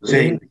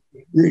 saying,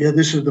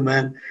 this is the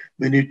man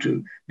we need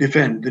to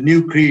defend. The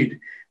new creed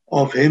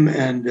of him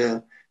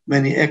and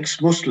many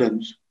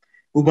ex-Muslims,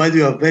 who, by the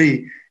way, are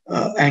very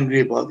angry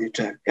about the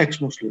attack,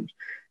 ex-Muslims,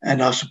 and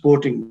are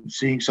supporting,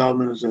 seeing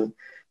Salman as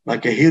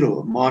like a hero,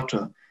 a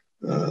martyr,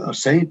 a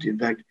saint, in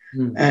fact.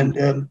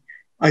 And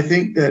I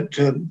think that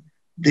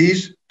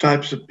these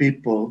types of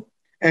people,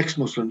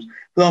 ex-Muslims,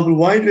 for example,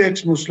 why do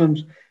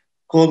ex-Muslims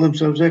call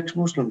themselves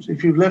ex-Muslims?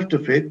 If you've left the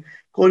faith,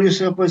 call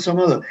yourself by some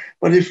other.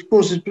 But of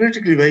course, it's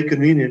politically very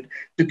convenient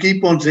to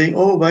keep on saying,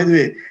 oh, by the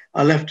way,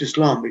 I left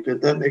Islam, because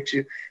that makes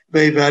you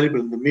very valuable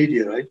in the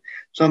media, right?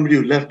 Somebody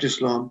who left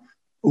Islam,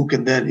 who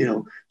can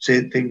then,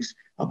 say things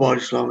about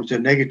Islam which are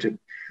negative.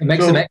 It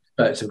makes them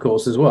experts, of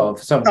course, as well.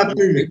 For some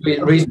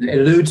reason, it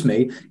eludes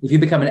me. If you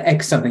become an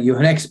ex something, you're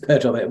an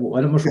expert of it.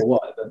 I'm not sure why.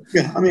 But.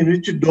 Yeah, I mean,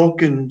 Richard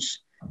Dawkins'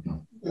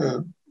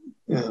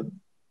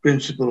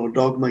 principle or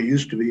dogma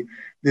used to be,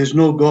 there's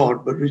no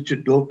God, but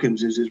Richard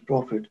Dawkins is his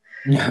prophet.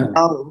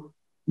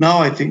 Now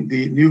I think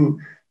the new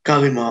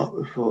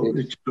kalima for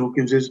Richard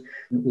Dawkins is,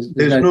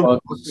 there's no God.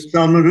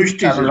 Salman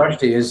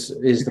Rushdie is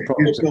the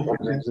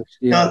prophet.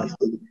 Now,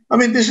 I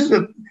mean, this is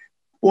a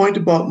point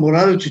about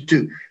morality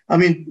too. I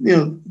mean,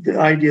 the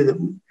idea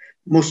that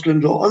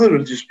Muslims or other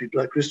religious people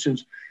like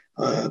Christians,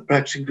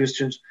 practicing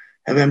Christians,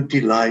 have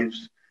empty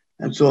lives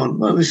and so on.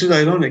 Well, this is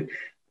ironic.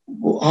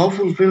 How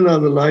fulfilled are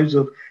the lives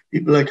of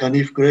people like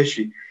Hanif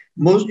Qureshi?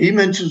 He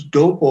mentions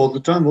dope all the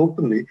time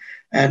openly,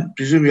 and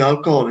presumably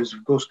alcohol is,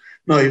 of course,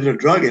 not even a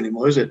drug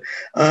anymore, is it?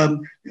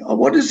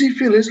 What does he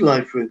fill his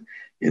life with?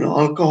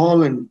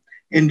 Alcohol and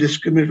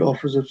indiscriminate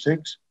offers of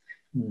sex?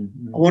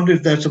 I wonder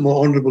if that's a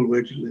more honorable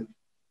way to live.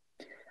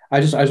 I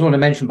just want to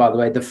mention, by the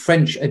way, the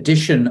French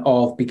edition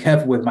of Be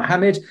Careful with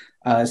Mohammed,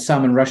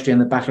 Salman Rushdie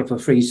and the Battle for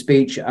Free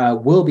Speech,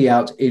 will be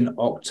out in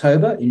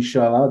October,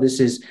 inshallah.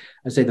 This is,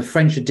 I say, the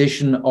French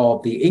edition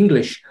of the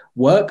English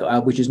work,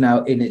 which is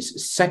now in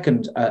its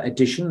second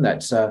edition.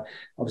 That's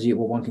obviously,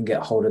 one can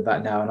get hold of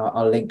that now, and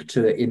I'll link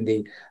to it in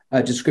the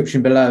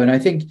description below. And I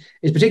think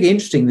it's particularly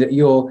interesting that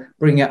you're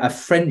bringing out a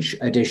French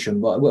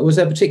edition. Was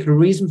there a particular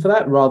reason for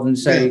that, rather than,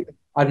 say,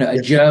 I don't know,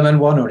 a German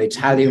one or an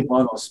Italian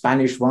one or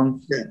Spanish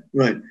one? Yeah,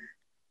 right.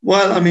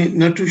 Well, I mean,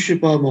 Natu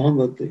Shipar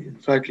Muhammad, the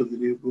title of the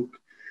new book.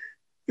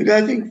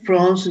 I think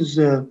France is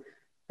an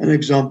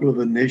example of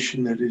a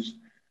nation that is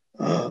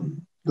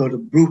got a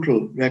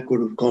brutal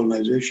record of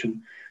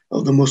colonization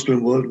of the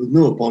Muslim world with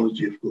no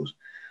apology, of course.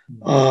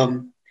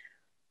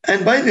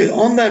 And by the way,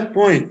 on that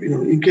point,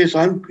 in case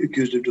I'm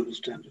accused of double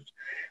standards,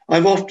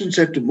 I've often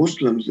said to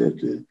Muslims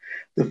that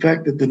the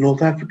fact that the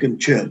North African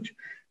church,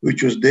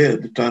 which was there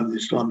at the time of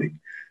the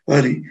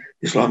early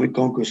Islamic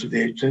conquest of the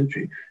 8th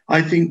century,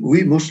 I think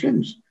we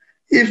Muslims,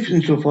 if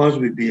insofar as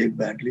we behave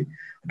badly,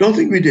 I don't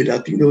think we did. I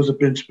think there was a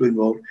principle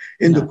involved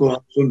in the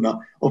Quran Sunnah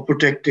of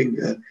protecting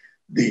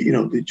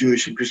the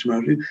Jewish and Christian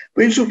minorities.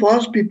 But insofar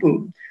as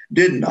people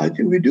didn't, I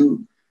think we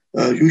do.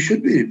 You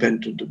should be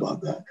repentant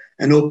about that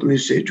and openly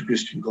say to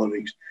Christian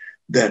colleagues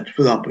that,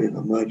 for example, in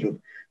the murder of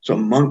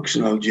some monks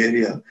in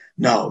Algeria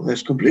now,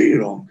 that's completely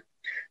wrong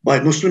by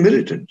Muslim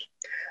militants.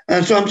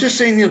 And so I'm just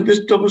saying,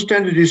 this double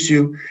standard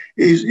issue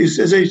is,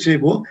 as I say,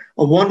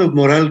 one of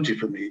morality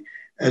for me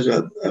as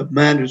a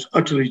man who's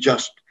utterly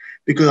just,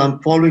 because I'm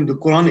following the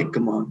Quranic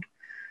command,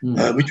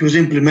 which was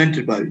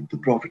implemented by the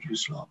Prophet of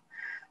Islam.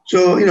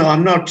 So,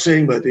 I'm not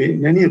saying by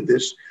in any of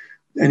this,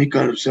 any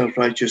kind of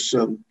self-righteous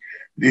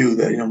view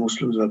that,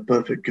 Muslims are a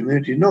perfect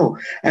community. No.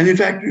 And in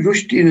fact,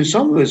 Rushdie, in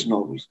some of his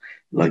novels,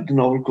 like the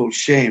novel called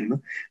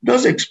Shame,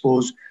 does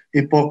expose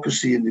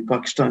hypocrisy in the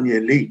Pakistani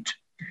elite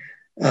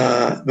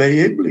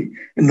very ably.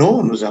 And no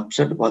one was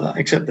upset about that,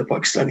 except the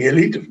Pakistani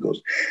elite, of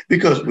course,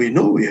 because we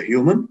know we are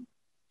human.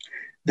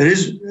 There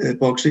is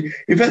hypocrisy.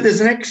 In fact,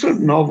 there's an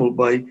excellent novel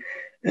by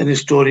an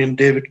historian,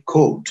 David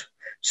Coate,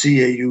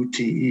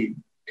 Caute,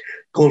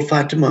 called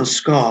Fatima's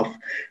Scarf,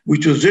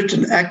 which was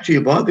written actually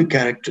about the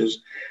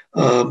characters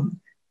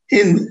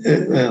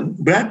in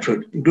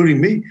Bradford, including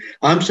me.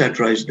 I'm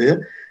satirized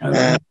there.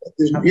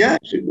 Yeah,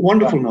 it's a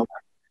wonderful novel.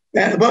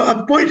 But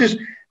the point is,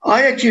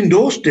 I actually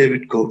endorsed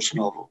David Coate's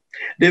novel.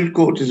 David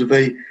Coate is a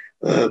very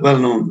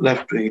well-known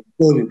left-wing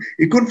historian.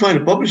 He couldn't find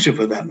a publisher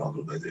for that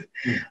novel, by the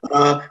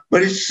way.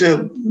 But it's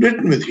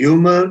written with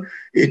humor.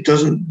 It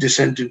doesn't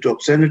descend into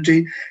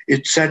obscenity.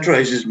 It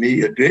satirizes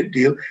me a great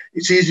deal.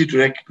 It's easy to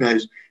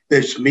recognize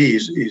that it's me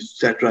he's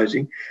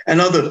satirizing, and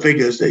other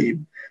figures that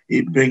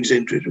he brings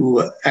into it who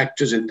are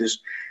actors in this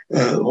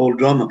whole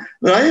drama.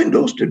 But I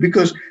endorsed it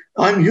because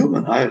I'm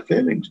human. I have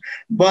failings.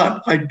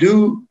 But I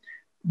do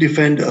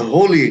defend a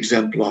holy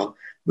exemplar,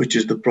 which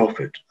is the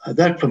Prophet.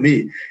 That, for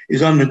me,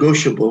 is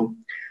unnegotiable,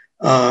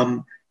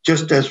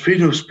 just as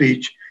freedom of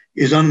speech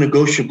is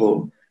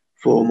unnegotiable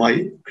for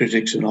my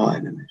critics and our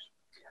enemies.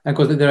 And of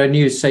course, there are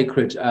new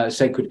sacred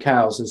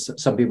cows, as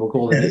some people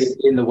call them, yes,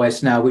 in the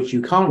West now, which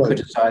you can't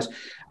criticize.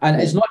 And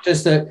it's not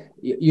just that,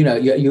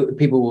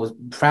 people will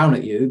frown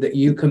at you, that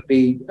you can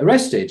be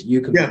arrested,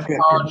 you can be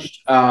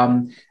charged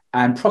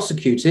and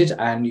prosecuted,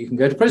 and you can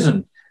go to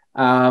prison.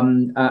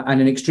 And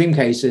in extreme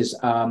cases,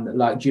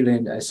 like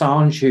Julian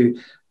Assange,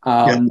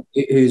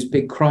 whose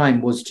big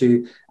crime was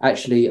to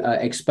actually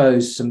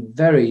expose some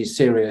very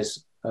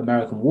serious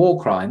American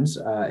war crimes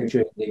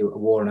during the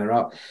war in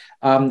Iraq,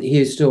 he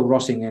is still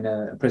rotting in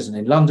a prison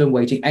in London,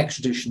 waiting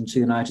extradition to the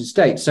United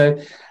States. So,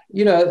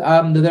 there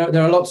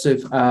are lots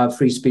of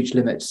free speech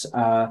limits,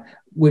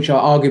 which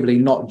are arguably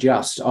not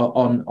just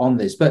on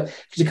this. But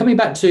coming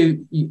back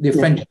to the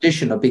French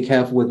edition of Be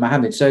Careful with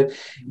Mohammed, so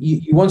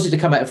you wanted to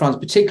come out of France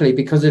particularly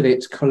because of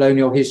its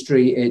colonial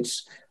history,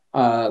 its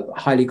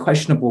highly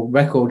questionable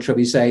record, shall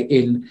we say,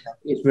 in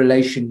its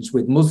relations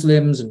with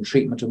Muslims and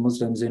treatment of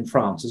Muslims in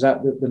France. Is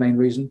that the main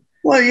reason?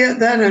 Well, yeah,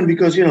 that, and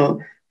because,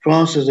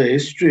 France has a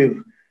history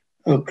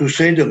of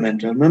Crusader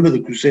mentality. Remember,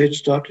 the Crusades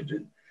started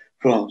in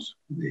France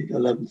in the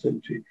 11th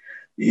century.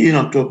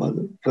 Talking about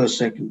the first,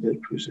 second,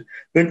 third Crusade.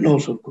 Britain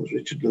also, of course,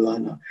 Richard the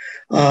Lionheart.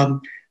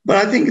 But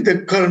I think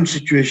the current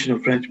situation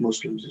of French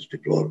Muslims is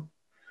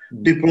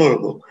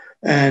deplorable.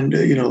 And,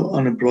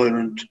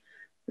 unemployment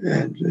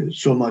and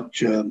so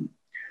much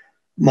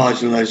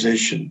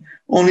marginalization.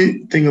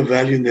 Only thing of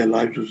value in their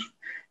lives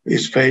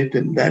is faith,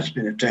 and that's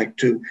been attacked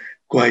too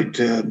quite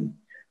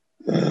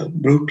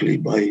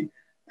brutally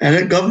and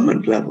at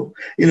government level.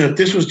 If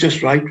this was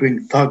just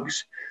right-wing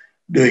thugs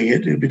doing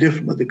it, it'd be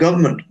different. But the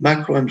government,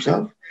 Macron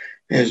himself,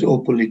 has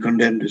openly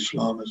condemned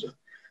Islam as a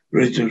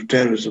religion of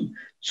terrorism.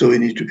 So we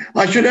need to.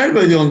 I should add,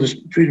 by the way, on this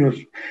freedom of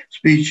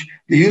speech,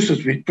 the use of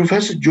speech.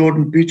 Professor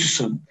Jordan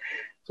Peterson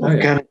of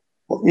Canada,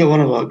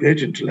 one of our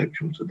great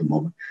intellectuals at the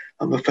moment.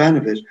 I'm a fan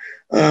of his.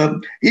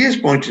 He has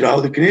pointed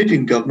out the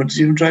Canadian government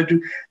has even tried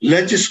to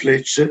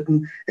legislate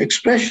certain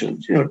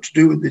expressions, to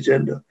do with the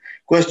gender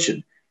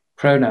question.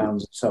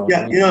 Pronouns and so on.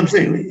 Yeah, I'm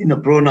saying,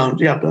 pronouns,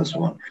 that's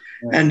one.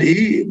 Yeah. And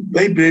he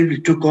very bravely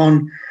took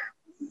on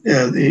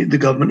the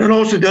government. And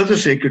also the other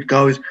sacred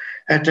cow is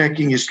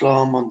attacking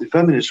Islam on the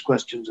feminist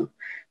questions of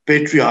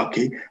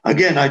patriarchy.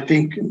 Again, I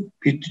think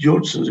Peter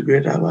Johnson is a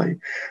great ally.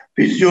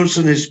 Peter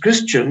Johnson is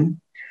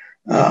Christian.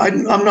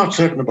 I'm not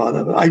certain about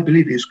that, but I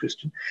believe he is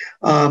Christian.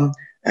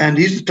 And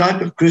he's the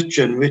type of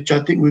Christian which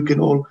I think we can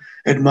all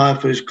admire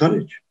for his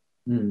courage.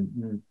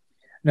 Mm-hmm.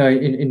 No,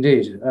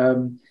 indeed.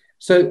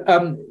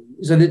 So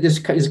this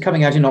is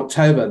coming out in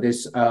October,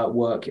 this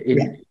work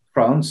in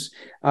France.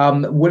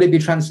 Will it be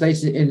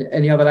translated in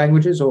any other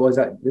languages, or is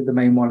that the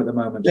main one at the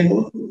moment?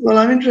 Well,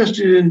 I'm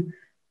interested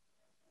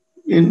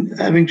in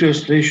having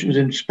translations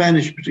in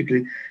Spanish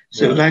particularly.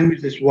 It's a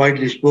language that's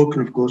widely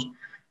spoken, of course.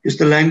 It's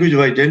the language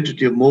of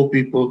identity of more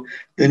people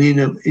than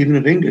even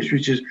of English,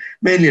 which is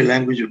mainly a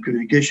language of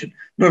communication,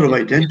 not of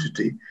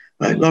identity.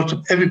 Right?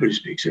 Everybody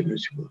speaks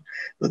English,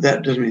 but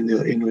that doesn't mean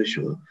they're English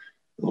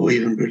or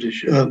even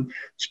British.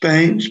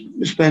 Spanish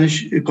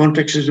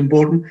context is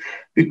important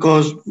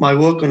because my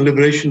work on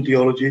liberation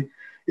theology,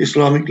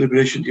 Islamic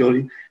liberation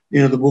theology,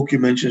 the book you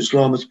mentioned,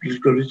 Islam as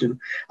Political Religion,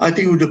 I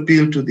think would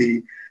appeal to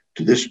the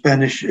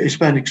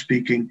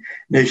Hispanic-speaking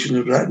nations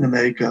of Latin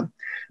America,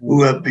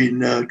 who have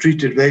been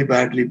treated very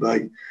badly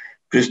by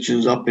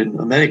Christians up in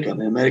America.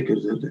 And America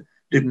is a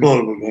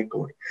deplorable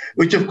record,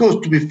 which, of course,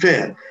 to be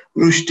fair,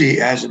 Rushdie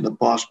has in the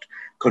past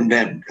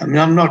condemned. I mean,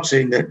 I'm not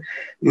saying that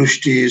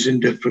Rushdie is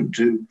indifferent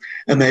to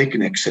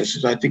American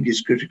excesses. I think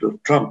he's critical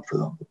of Trump, for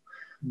example,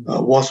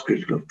 was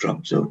critical of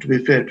Trump, so to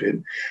be fair to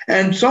him.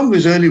 And some of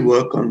his early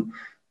work on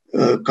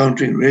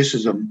countering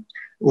racism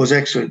was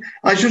excellent.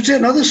 I should say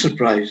another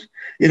surprise,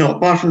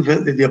 apart from the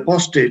fact that the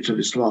apostates of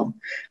Islam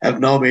have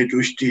now made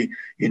Rushdie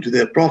into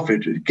their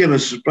prophet, it came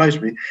as a surprise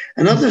to me.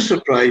 Another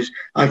surprise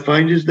I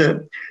find is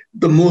that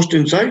the most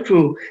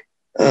insightful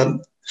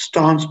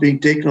stance being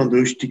taken on the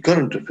Rushdie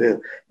current affair,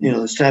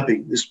 the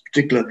stabbing, this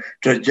particular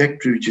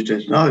trajectory which it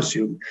has now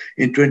assumed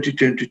in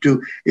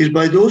 2022, is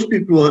by those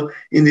people who are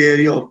in the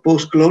area of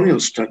post-colonial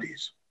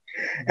studies.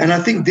 And I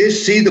think they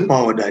see the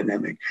power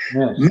dynamic.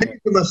 Yes. Many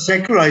of them are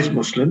secularized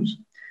Muslims,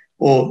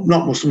 or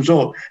not Muslims at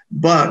all,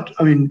 but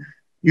I mean,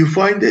 you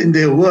find that in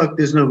their work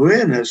there's an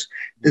awareness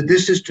that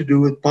this is to do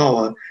with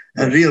power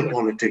and real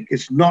politics.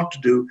 It's not to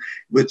do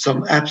with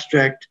some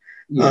abstract,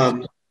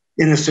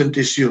 innocent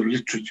issue of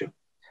literature.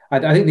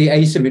 I think the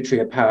asymmetry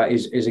of power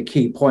is a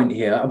key point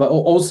here, but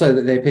also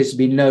that there appears to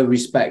be no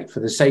respect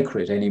for the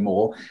sacred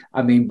anymore.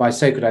 I mean, by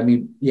sacred, I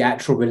mean the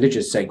actual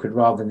religious sacred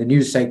rather than the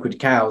new sacred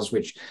cows,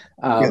 which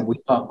we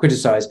can't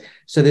criticize.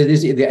 So there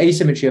is the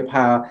asymmetry of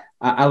power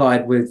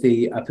allied with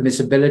the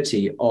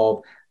permissibility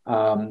of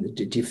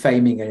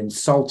defaming and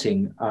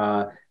insulting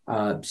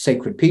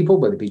sacred people,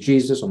 whether it be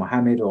Jesus or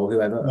Muhammad or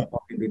whoever,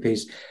 be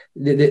peace.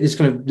 This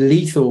kind of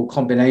lethal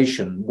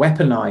combination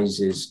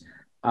weaponizes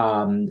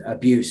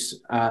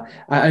abuse.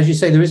 As you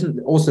say, there isn't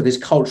also this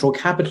cultural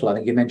capital, I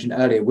think you mentioned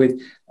earlier, with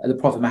the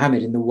Prophet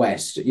Muhammad in the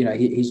West.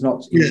 He's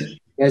not,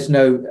 there's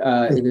no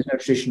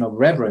tradition of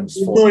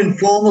reverence for no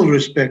informal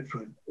respect for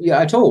him. Yeah,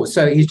 at all.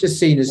 So he's just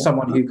seen as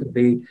someone who could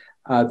be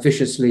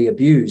viciously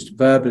abused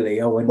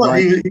verbally or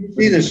he's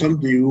seen as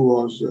somebody who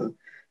was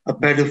a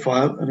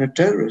pedophile and a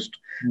terrorist.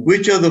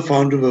 Which other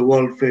founder of a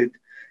world faith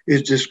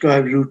is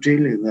described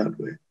routinely in that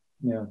way?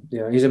 Yeah.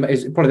 He's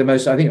probably the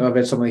most. I think I've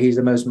read somewhere. He's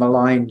the most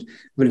maligned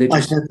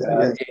religious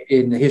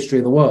in the history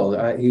of the world.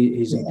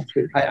 He's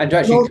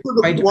actually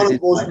one of the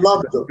most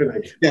loved.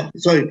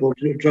 Sorry, Paul,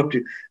 to interrupt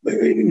you.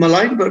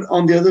 Maligned, but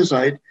on the other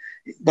side,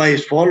 by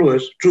his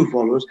followers, true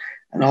followers,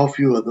 and how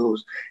few are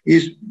those,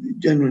 he's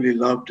generally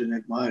loved and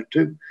admired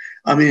too.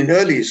 I mean, in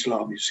early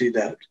Islam, you see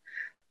that.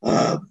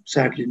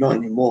 Sadly, not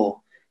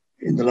anymore.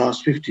 In the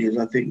last 50 years,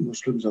 I think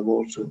Muslims have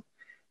also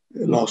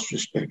lost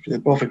respect for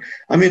their prophet.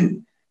 I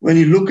mean, when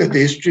you look at the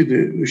history of the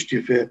Rushdie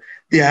affair,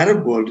 the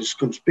Arab world is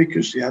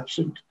conspicuously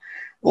absent.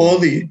 All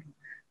the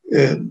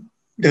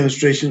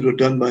demonstrations were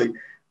done by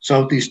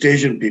Southeast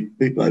Asian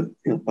people,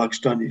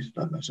 Pakistanis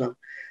like myself,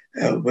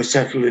 were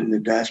settled in the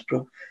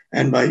diaspora,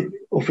 and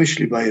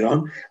officially by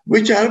Iran.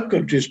 Which Arab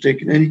country has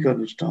taken any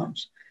kind of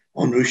stance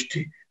on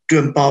Rushdie to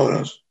empower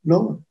us? No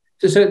one.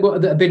 So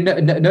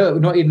no,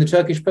 not even the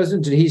Turkish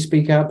president. Did he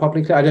speak out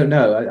publicly? I don't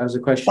know. As a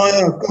question.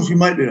 Of course, you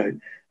might be right.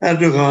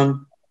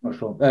 Erdogan. Not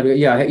sure.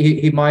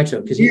 He might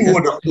have, because he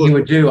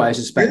would do, I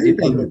suspect.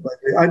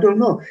 I don't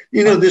know.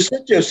 There's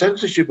such a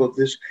censorship of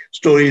this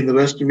story in the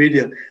Western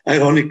media,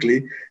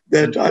 ironically,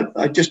 that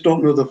I just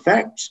don't know the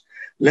facts,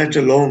 let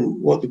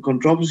alone what the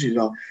controversies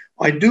are.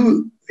 I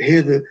do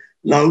hear the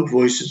loud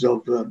voices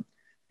of,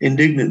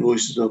 indignant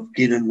voices of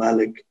Keenan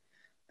Malik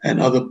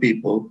and other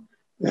people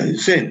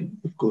saying,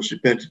 of course,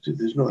 repetitive,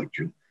 there's no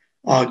actual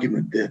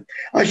argument there.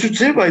 I should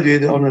say, by the way,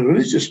 that on a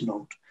religious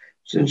note,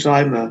 since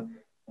I'm a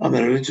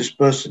religious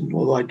person,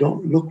 although I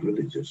don't look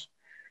religious.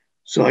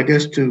 So I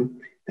guess to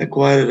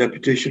acquire a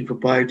reputation for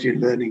piety and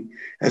learning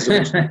as a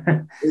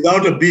Muslim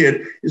without a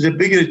beard is a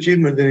bigger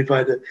achievement than if I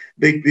had a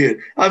big beard.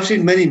 I've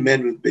seen many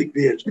men with big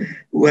beards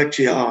who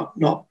actually are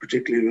not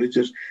particularly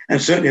religious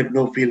and certainly have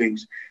no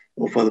feelings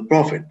for the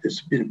Prophet.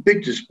 It's been a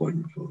big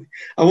disappointment for me.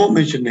 I won't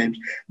mention names,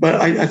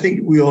 but I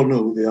think we all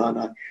know who they are.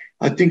 And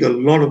I think a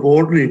lot of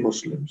ordinary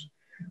Muslims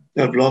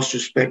have lost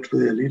respect for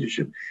their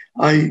leadership.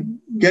 I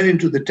get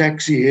into the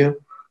taxi here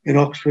in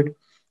Oxford.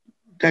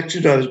 Taxi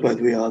drivers, by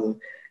the way, are the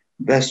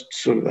best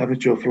sort of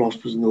amateur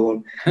philosophers in the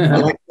world. I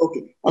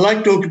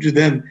like talking to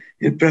them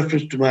in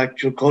preference to my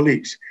actual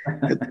colleagues at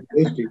the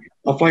university.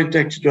 I find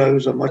taxi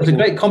drivers are much It's a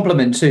great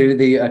compliment to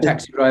the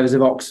taxi drivers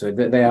of Oxford,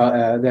 that they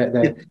are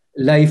they're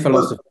lay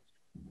philosophers.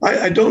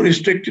 I don't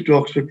restrict it to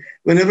Oxford.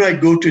 Whenever I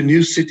go to a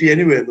new city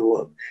anywhere in the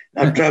world,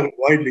 I've traveled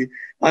widely,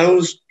 I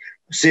always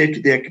say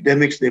to the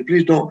academics there,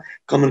 please don't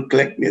come and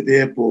collect me at the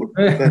airport.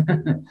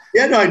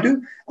 I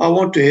do. I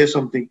want to hear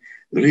something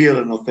real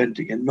and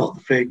authentic and not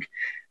the fake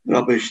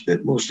rubbish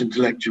that most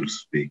intellectuals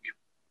speak.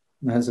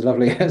 That's a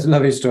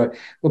lovely story.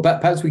 Well,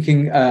 perhaps we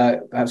can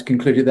perhaps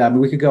conclude it there. I mean,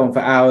 we could go on for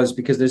hours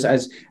because there's,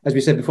 as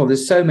we said before,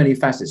 there's so many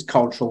facets: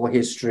 cultural,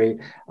 history,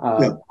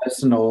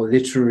 personal,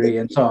 literary,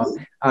 and so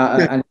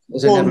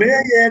on. May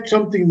I add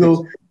something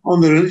though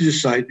on the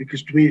religious side?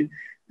 Because to me,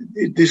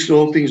 this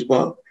whole thing is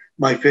about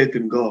my faith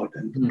in God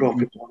and the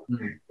Prophet.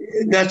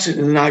 That's it,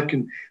 and I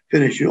can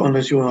finish you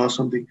unless you want to ask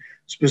something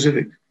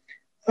specific.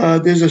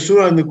 There's a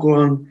surah in the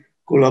Quran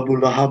called Abu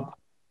Lahab,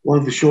 one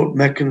of the short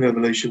Meccan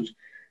revelations,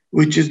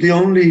 which is the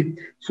only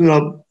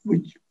surah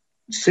which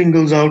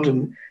singles out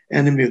an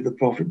enemy of the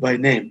Prophet by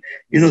name.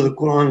 The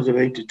Quran is a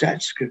very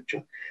detached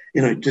scripture.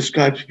 It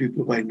describes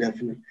people by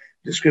indefinite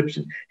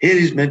description. Here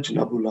he's mentioned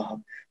Abu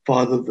Lahab,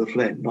 father of the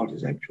flame, not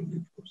his actual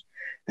name, of course.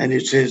 And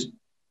it says,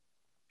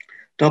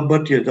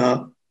 Tabbat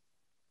yada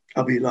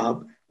Abi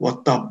Lahab wa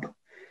tab.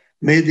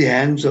 may the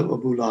hands of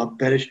Abu Lahab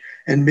perish,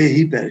 and may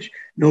he perish.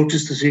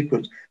 Notice the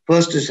sequence.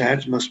 First, his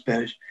hands must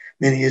perish,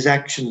 meaning his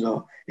actions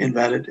are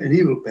invalid, and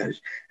he will perish.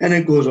 And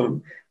it goes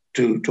on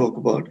to talk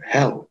about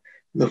hell,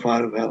 the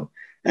fire of hell.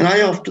 And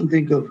I often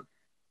think of,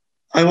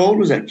 I've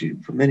always actually,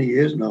 for many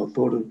years now,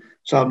 thought of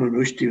Salman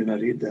Rushdie when I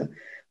read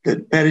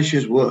that perish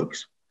his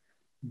works,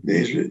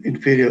 his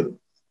inferior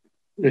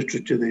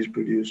literature that he's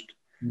produced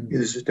in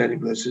the satanic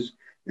verses,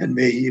 and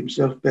may he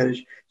himself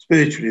perish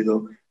spiritually,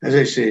 though. As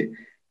I say,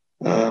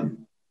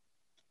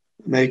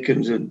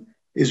 Americans and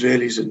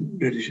Israelis and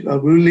British, I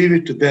will leave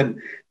it to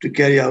them to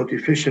carry out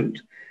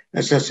efficient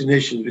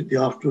assassinations, with the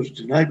afterwards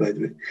denied, by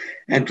the way,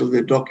 until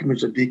the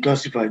documents are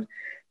declassified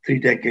 3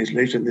 decades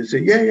later, and they say,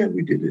 yeah,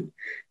 we did it.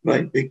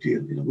 Right, big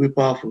deal. We're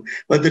powerful.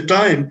 But at the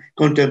time,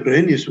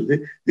 contemporaneous with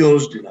it, they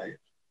always deny it.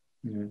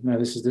 No,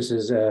 this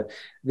is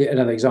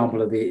another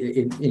example of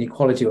the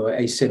inequality or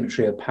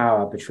asymmetry of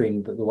power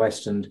between the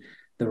West and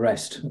the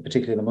rest,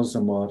 particularly the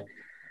Muslim world.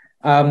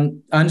 I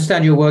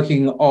understand you're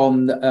working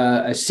on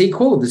the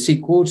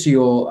sequel to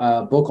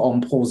your book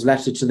on Paul's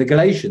letter to the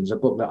Galatians, a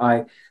book that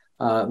I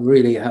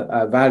really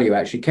value,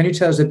 actually. Can you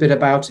tell us a bit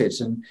about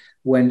it and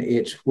when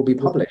it will be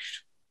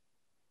published?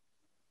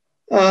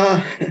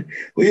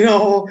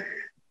 Well,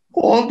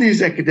 all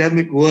these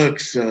academic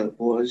works,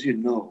 as you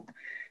know,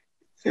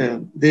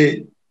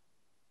 they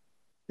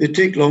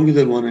take longer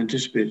than one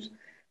anticipates.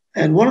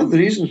 And one of the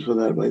reasons for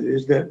that, by the way,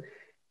 is that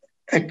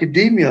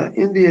academia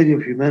in the area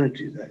of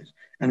humanities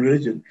and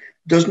religion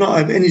does not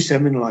have any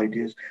seminal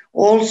ideas.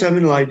 All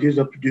seminal ideas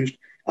are produced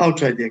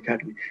outside the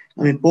academy.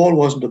 I mean, Paul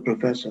wasn't a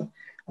professor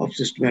of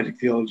systematic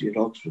theology at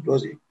Oxford,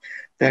 was he?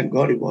 Thank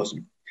God he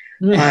wasn't.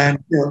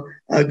 And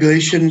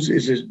Galatians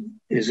is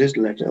his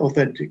letter,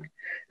 authentic.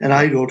 And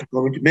I wrote a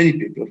commentary. Many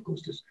people, of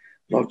course, there's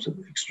lots of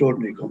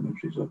extraordinary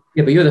commentaries.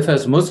 Yeah, but you're the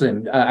first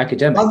Muslim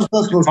academic. I'm the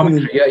first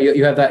Muslim.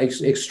 You have that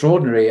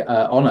extraordinary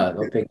honor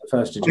of being the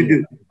first to do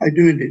that. I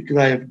do indeed, because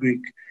I have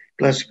Greek,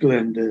 classical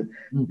and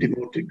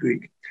devoted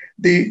Greek.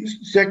 The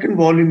second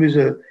volume is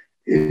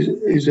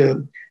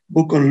a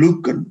book on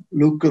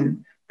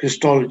Lucan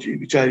Christology,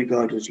 which I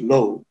regard as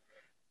low,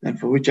 and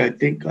for which I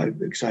think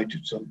I've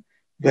excited some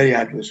very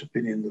adverse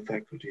opinion in the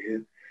faculty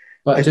here.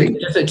 But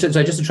just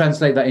to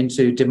translate that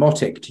into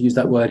demotic, to use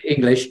that word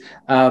English,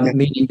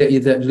 meaning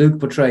that Luke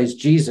portrays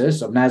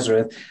Jesus of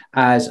Nazareth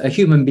as a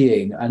human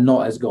being and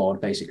not as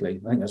God,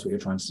 basically. I think that's what you're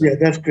trying to say. Yeah,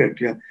 that's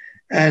correct, yeah.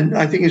 And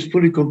I think it's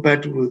fully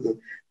compatible with the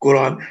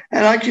Quran.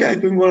 And actually, I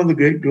think one of the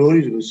great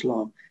glories of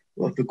Islam,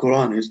 of the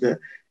Quran, is that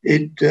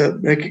it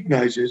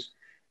recognizes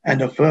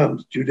and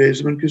affirms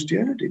Judaism and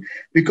Christianity.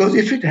 Because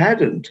if it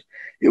hadn't,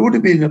 it would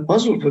have been a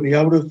puzzle for me.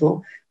 I would have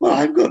thought, well,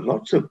 I've got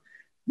lots of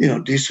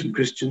decent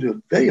Christians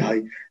with very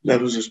high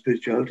levels of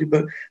spirituality,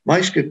 but my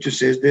scripture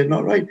says they're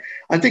not right.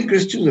 I think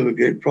Christians have a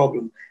great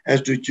problem,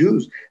 as do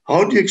Jews.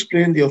 How do you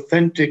explain the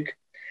authentic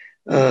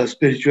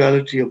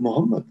spirituality of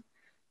Muhammad?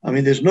 I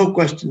mean, there's no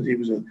question that he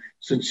was a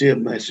sincere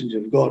messenger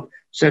of God,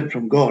 sent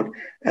from God,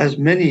 as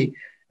many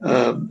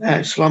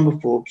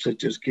Islamophobes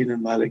such as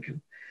Kenan Malik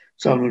and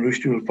Salman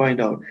Rushdie will find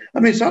out.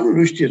 I mean, Salman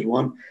Rushdie has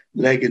one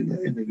leg in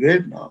the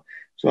grave now,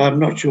 so I'm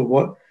not sure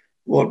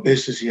what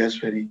basis he has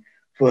for any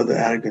further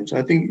arrogance.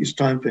 I think it's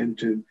time for him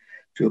to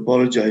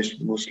apologize to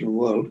the Muslim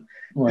world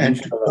and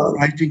to start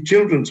writing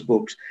children's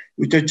books,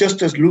 which are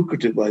just as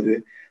lucrative, by the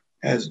way,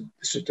 as the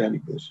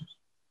satanic verses.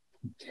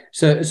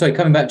 So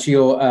coming back to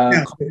your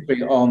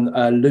commentary on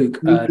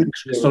Luke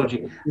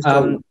Christology,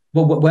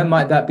 when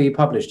might that be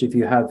published, if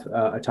you have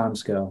a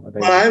timescale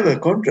available? Well, I have a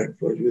contract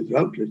for it with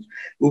Routledge,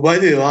 who, by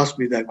the way, asked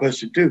me that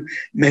question too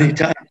many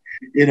times.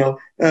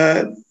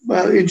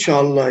 Well,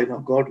 inshallah,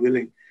 God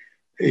willing,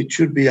 it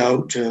should be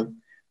out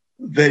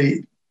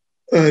very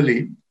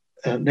early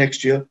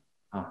next year.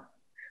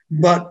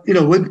 But,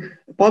 with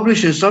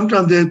publishers,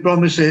 sometimes they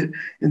promise it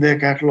in their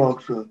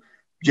catalogs for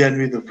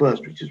January the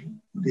 1st, which is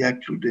the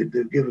actual date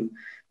they've given.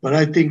 But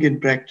I think in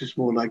practice,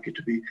 more likely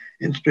to be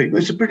in spring.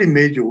 It's a pretty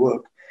major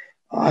work.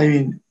 I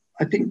mean,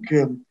 I think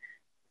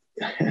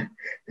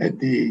at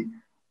the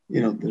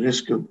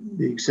risk of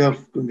being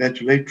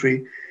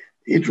self-congratulatory,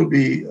 it will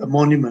be a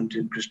monument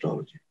in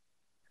Christology.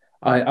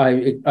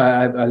 I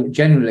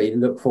genuinely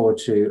look forward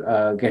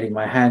to getting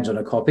my hands on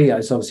a copy.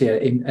 It's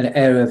obviously an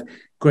area of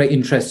great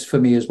interest for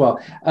me as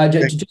well.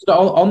 Just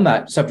on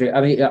that subject,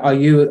 I mean, are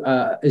you?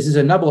 Is this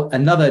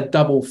another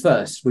double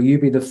first? Will you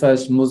be the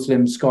first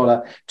Muslim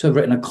scholar to have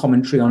written a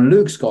commentary on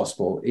Luke's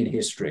Gospel in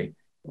history,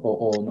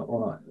 or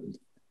not?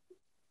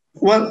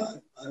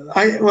 Well,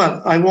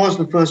 I was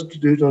the first to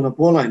do it on a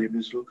Pauline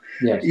epistle.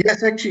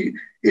 Yes, actually,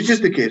 it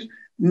is the case.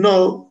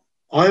 No,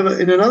 however,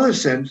 in another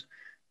sense,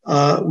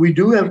 we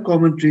do have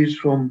commentaries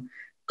from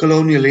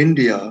colonial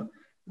India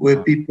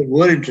where people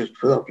were interested,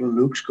 for example, in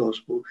Luke's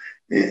Gospel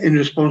in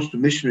response to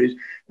missionaries.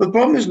 But the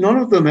problem is none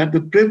of them had the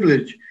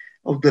privilege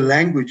of the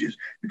languages,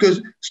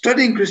 because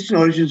studying Christian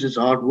origins is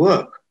hard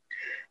work.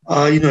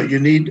 You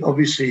need,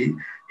 obviously,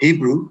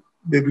 Hebrew,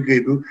 biblical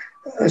Hebrew,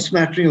 a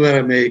smattering of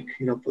Aramaic,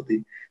 for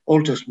the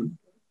Old Testament,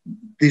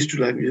 these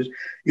two languages.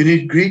 You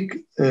need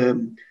Greek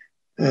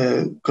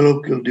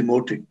colloquial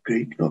Demotic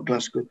Greek, not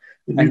classical.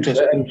 The New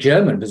Testament. And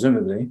German,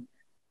 presumably.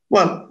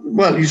 Well,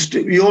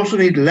 you also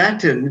need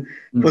Latin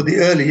for the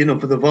early,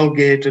 for the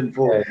Vulgate and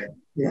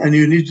and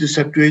you need the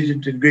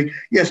Septuagint in Greek.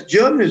 Yes,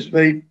 German is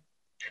very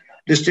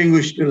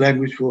distinguished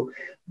language for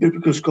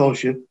biblical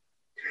scholarship.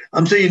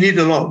 I'm saying you need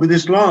a lot. With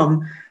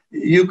Islam,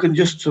 you can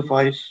just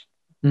suffice.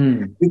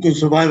 You can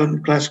survive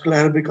on classical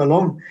Arabic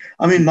alone.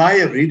 I mean,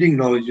 my reading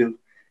knowledge of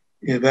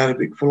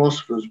Arabic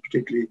philosophers,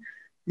 particularly,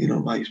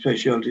 my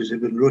specialty is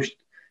Ibn Rushd,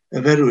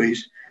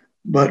 Averroes.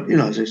 But,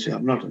 as I say,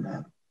 I'm not an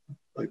Arab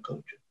by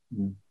culture.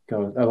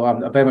 Oh,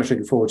 I'm very much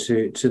looking forward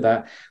to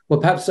that. Well,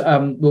 perhaps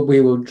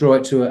we will draw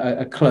it to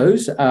a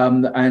close.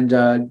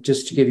 And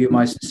just to give you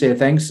my sincere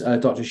thanks,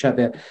 Dr.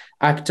 Shabbir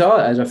Akhtar,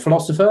 as a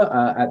philosopher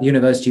at the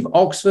University of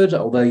Oxford,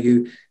 although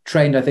you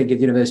trained, I think, at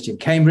the University of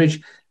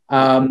Cambridge.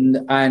 I'll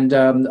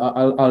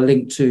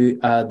link to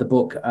the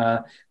book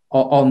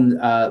on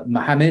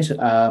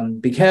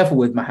Muhammad. Be careful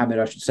with Muhammad,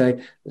 I should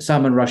say.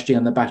 Salman Rushdie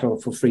and the Battle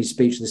for Free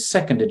Speech, the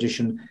second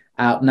edition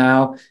out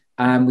now.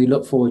 And we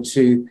look forward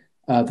to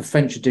the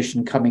French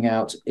edition coming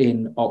out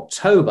in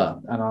October,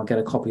 and I'll get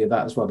a copy of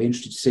that as well. Be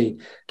interested to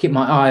keep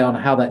my eye on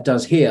how that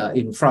does here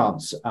in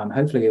France.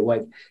 Hopefully it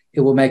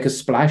will make a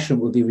splash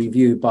and will be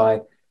reviewed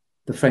by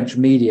the French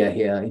media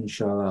here,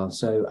 inshallah.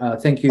 So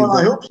thank you. Well,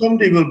 I hope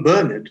somebody will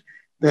burn it.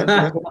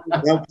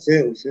 That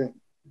sales, yeah.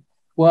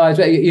 Well,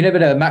 you never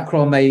know.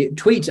 Macron may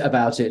tweet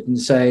about it and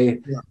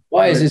say,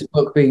 why is this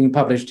book being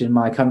published in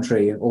my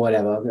country or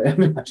whatever?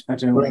 I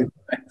don't know.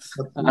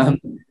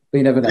 But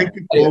you never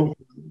know.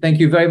 Thank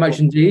you very much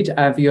indeed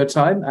for your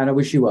time, and I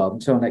wish you well.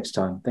 Until next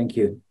time. Thank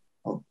you.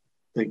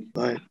 Thank you.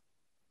 Bye.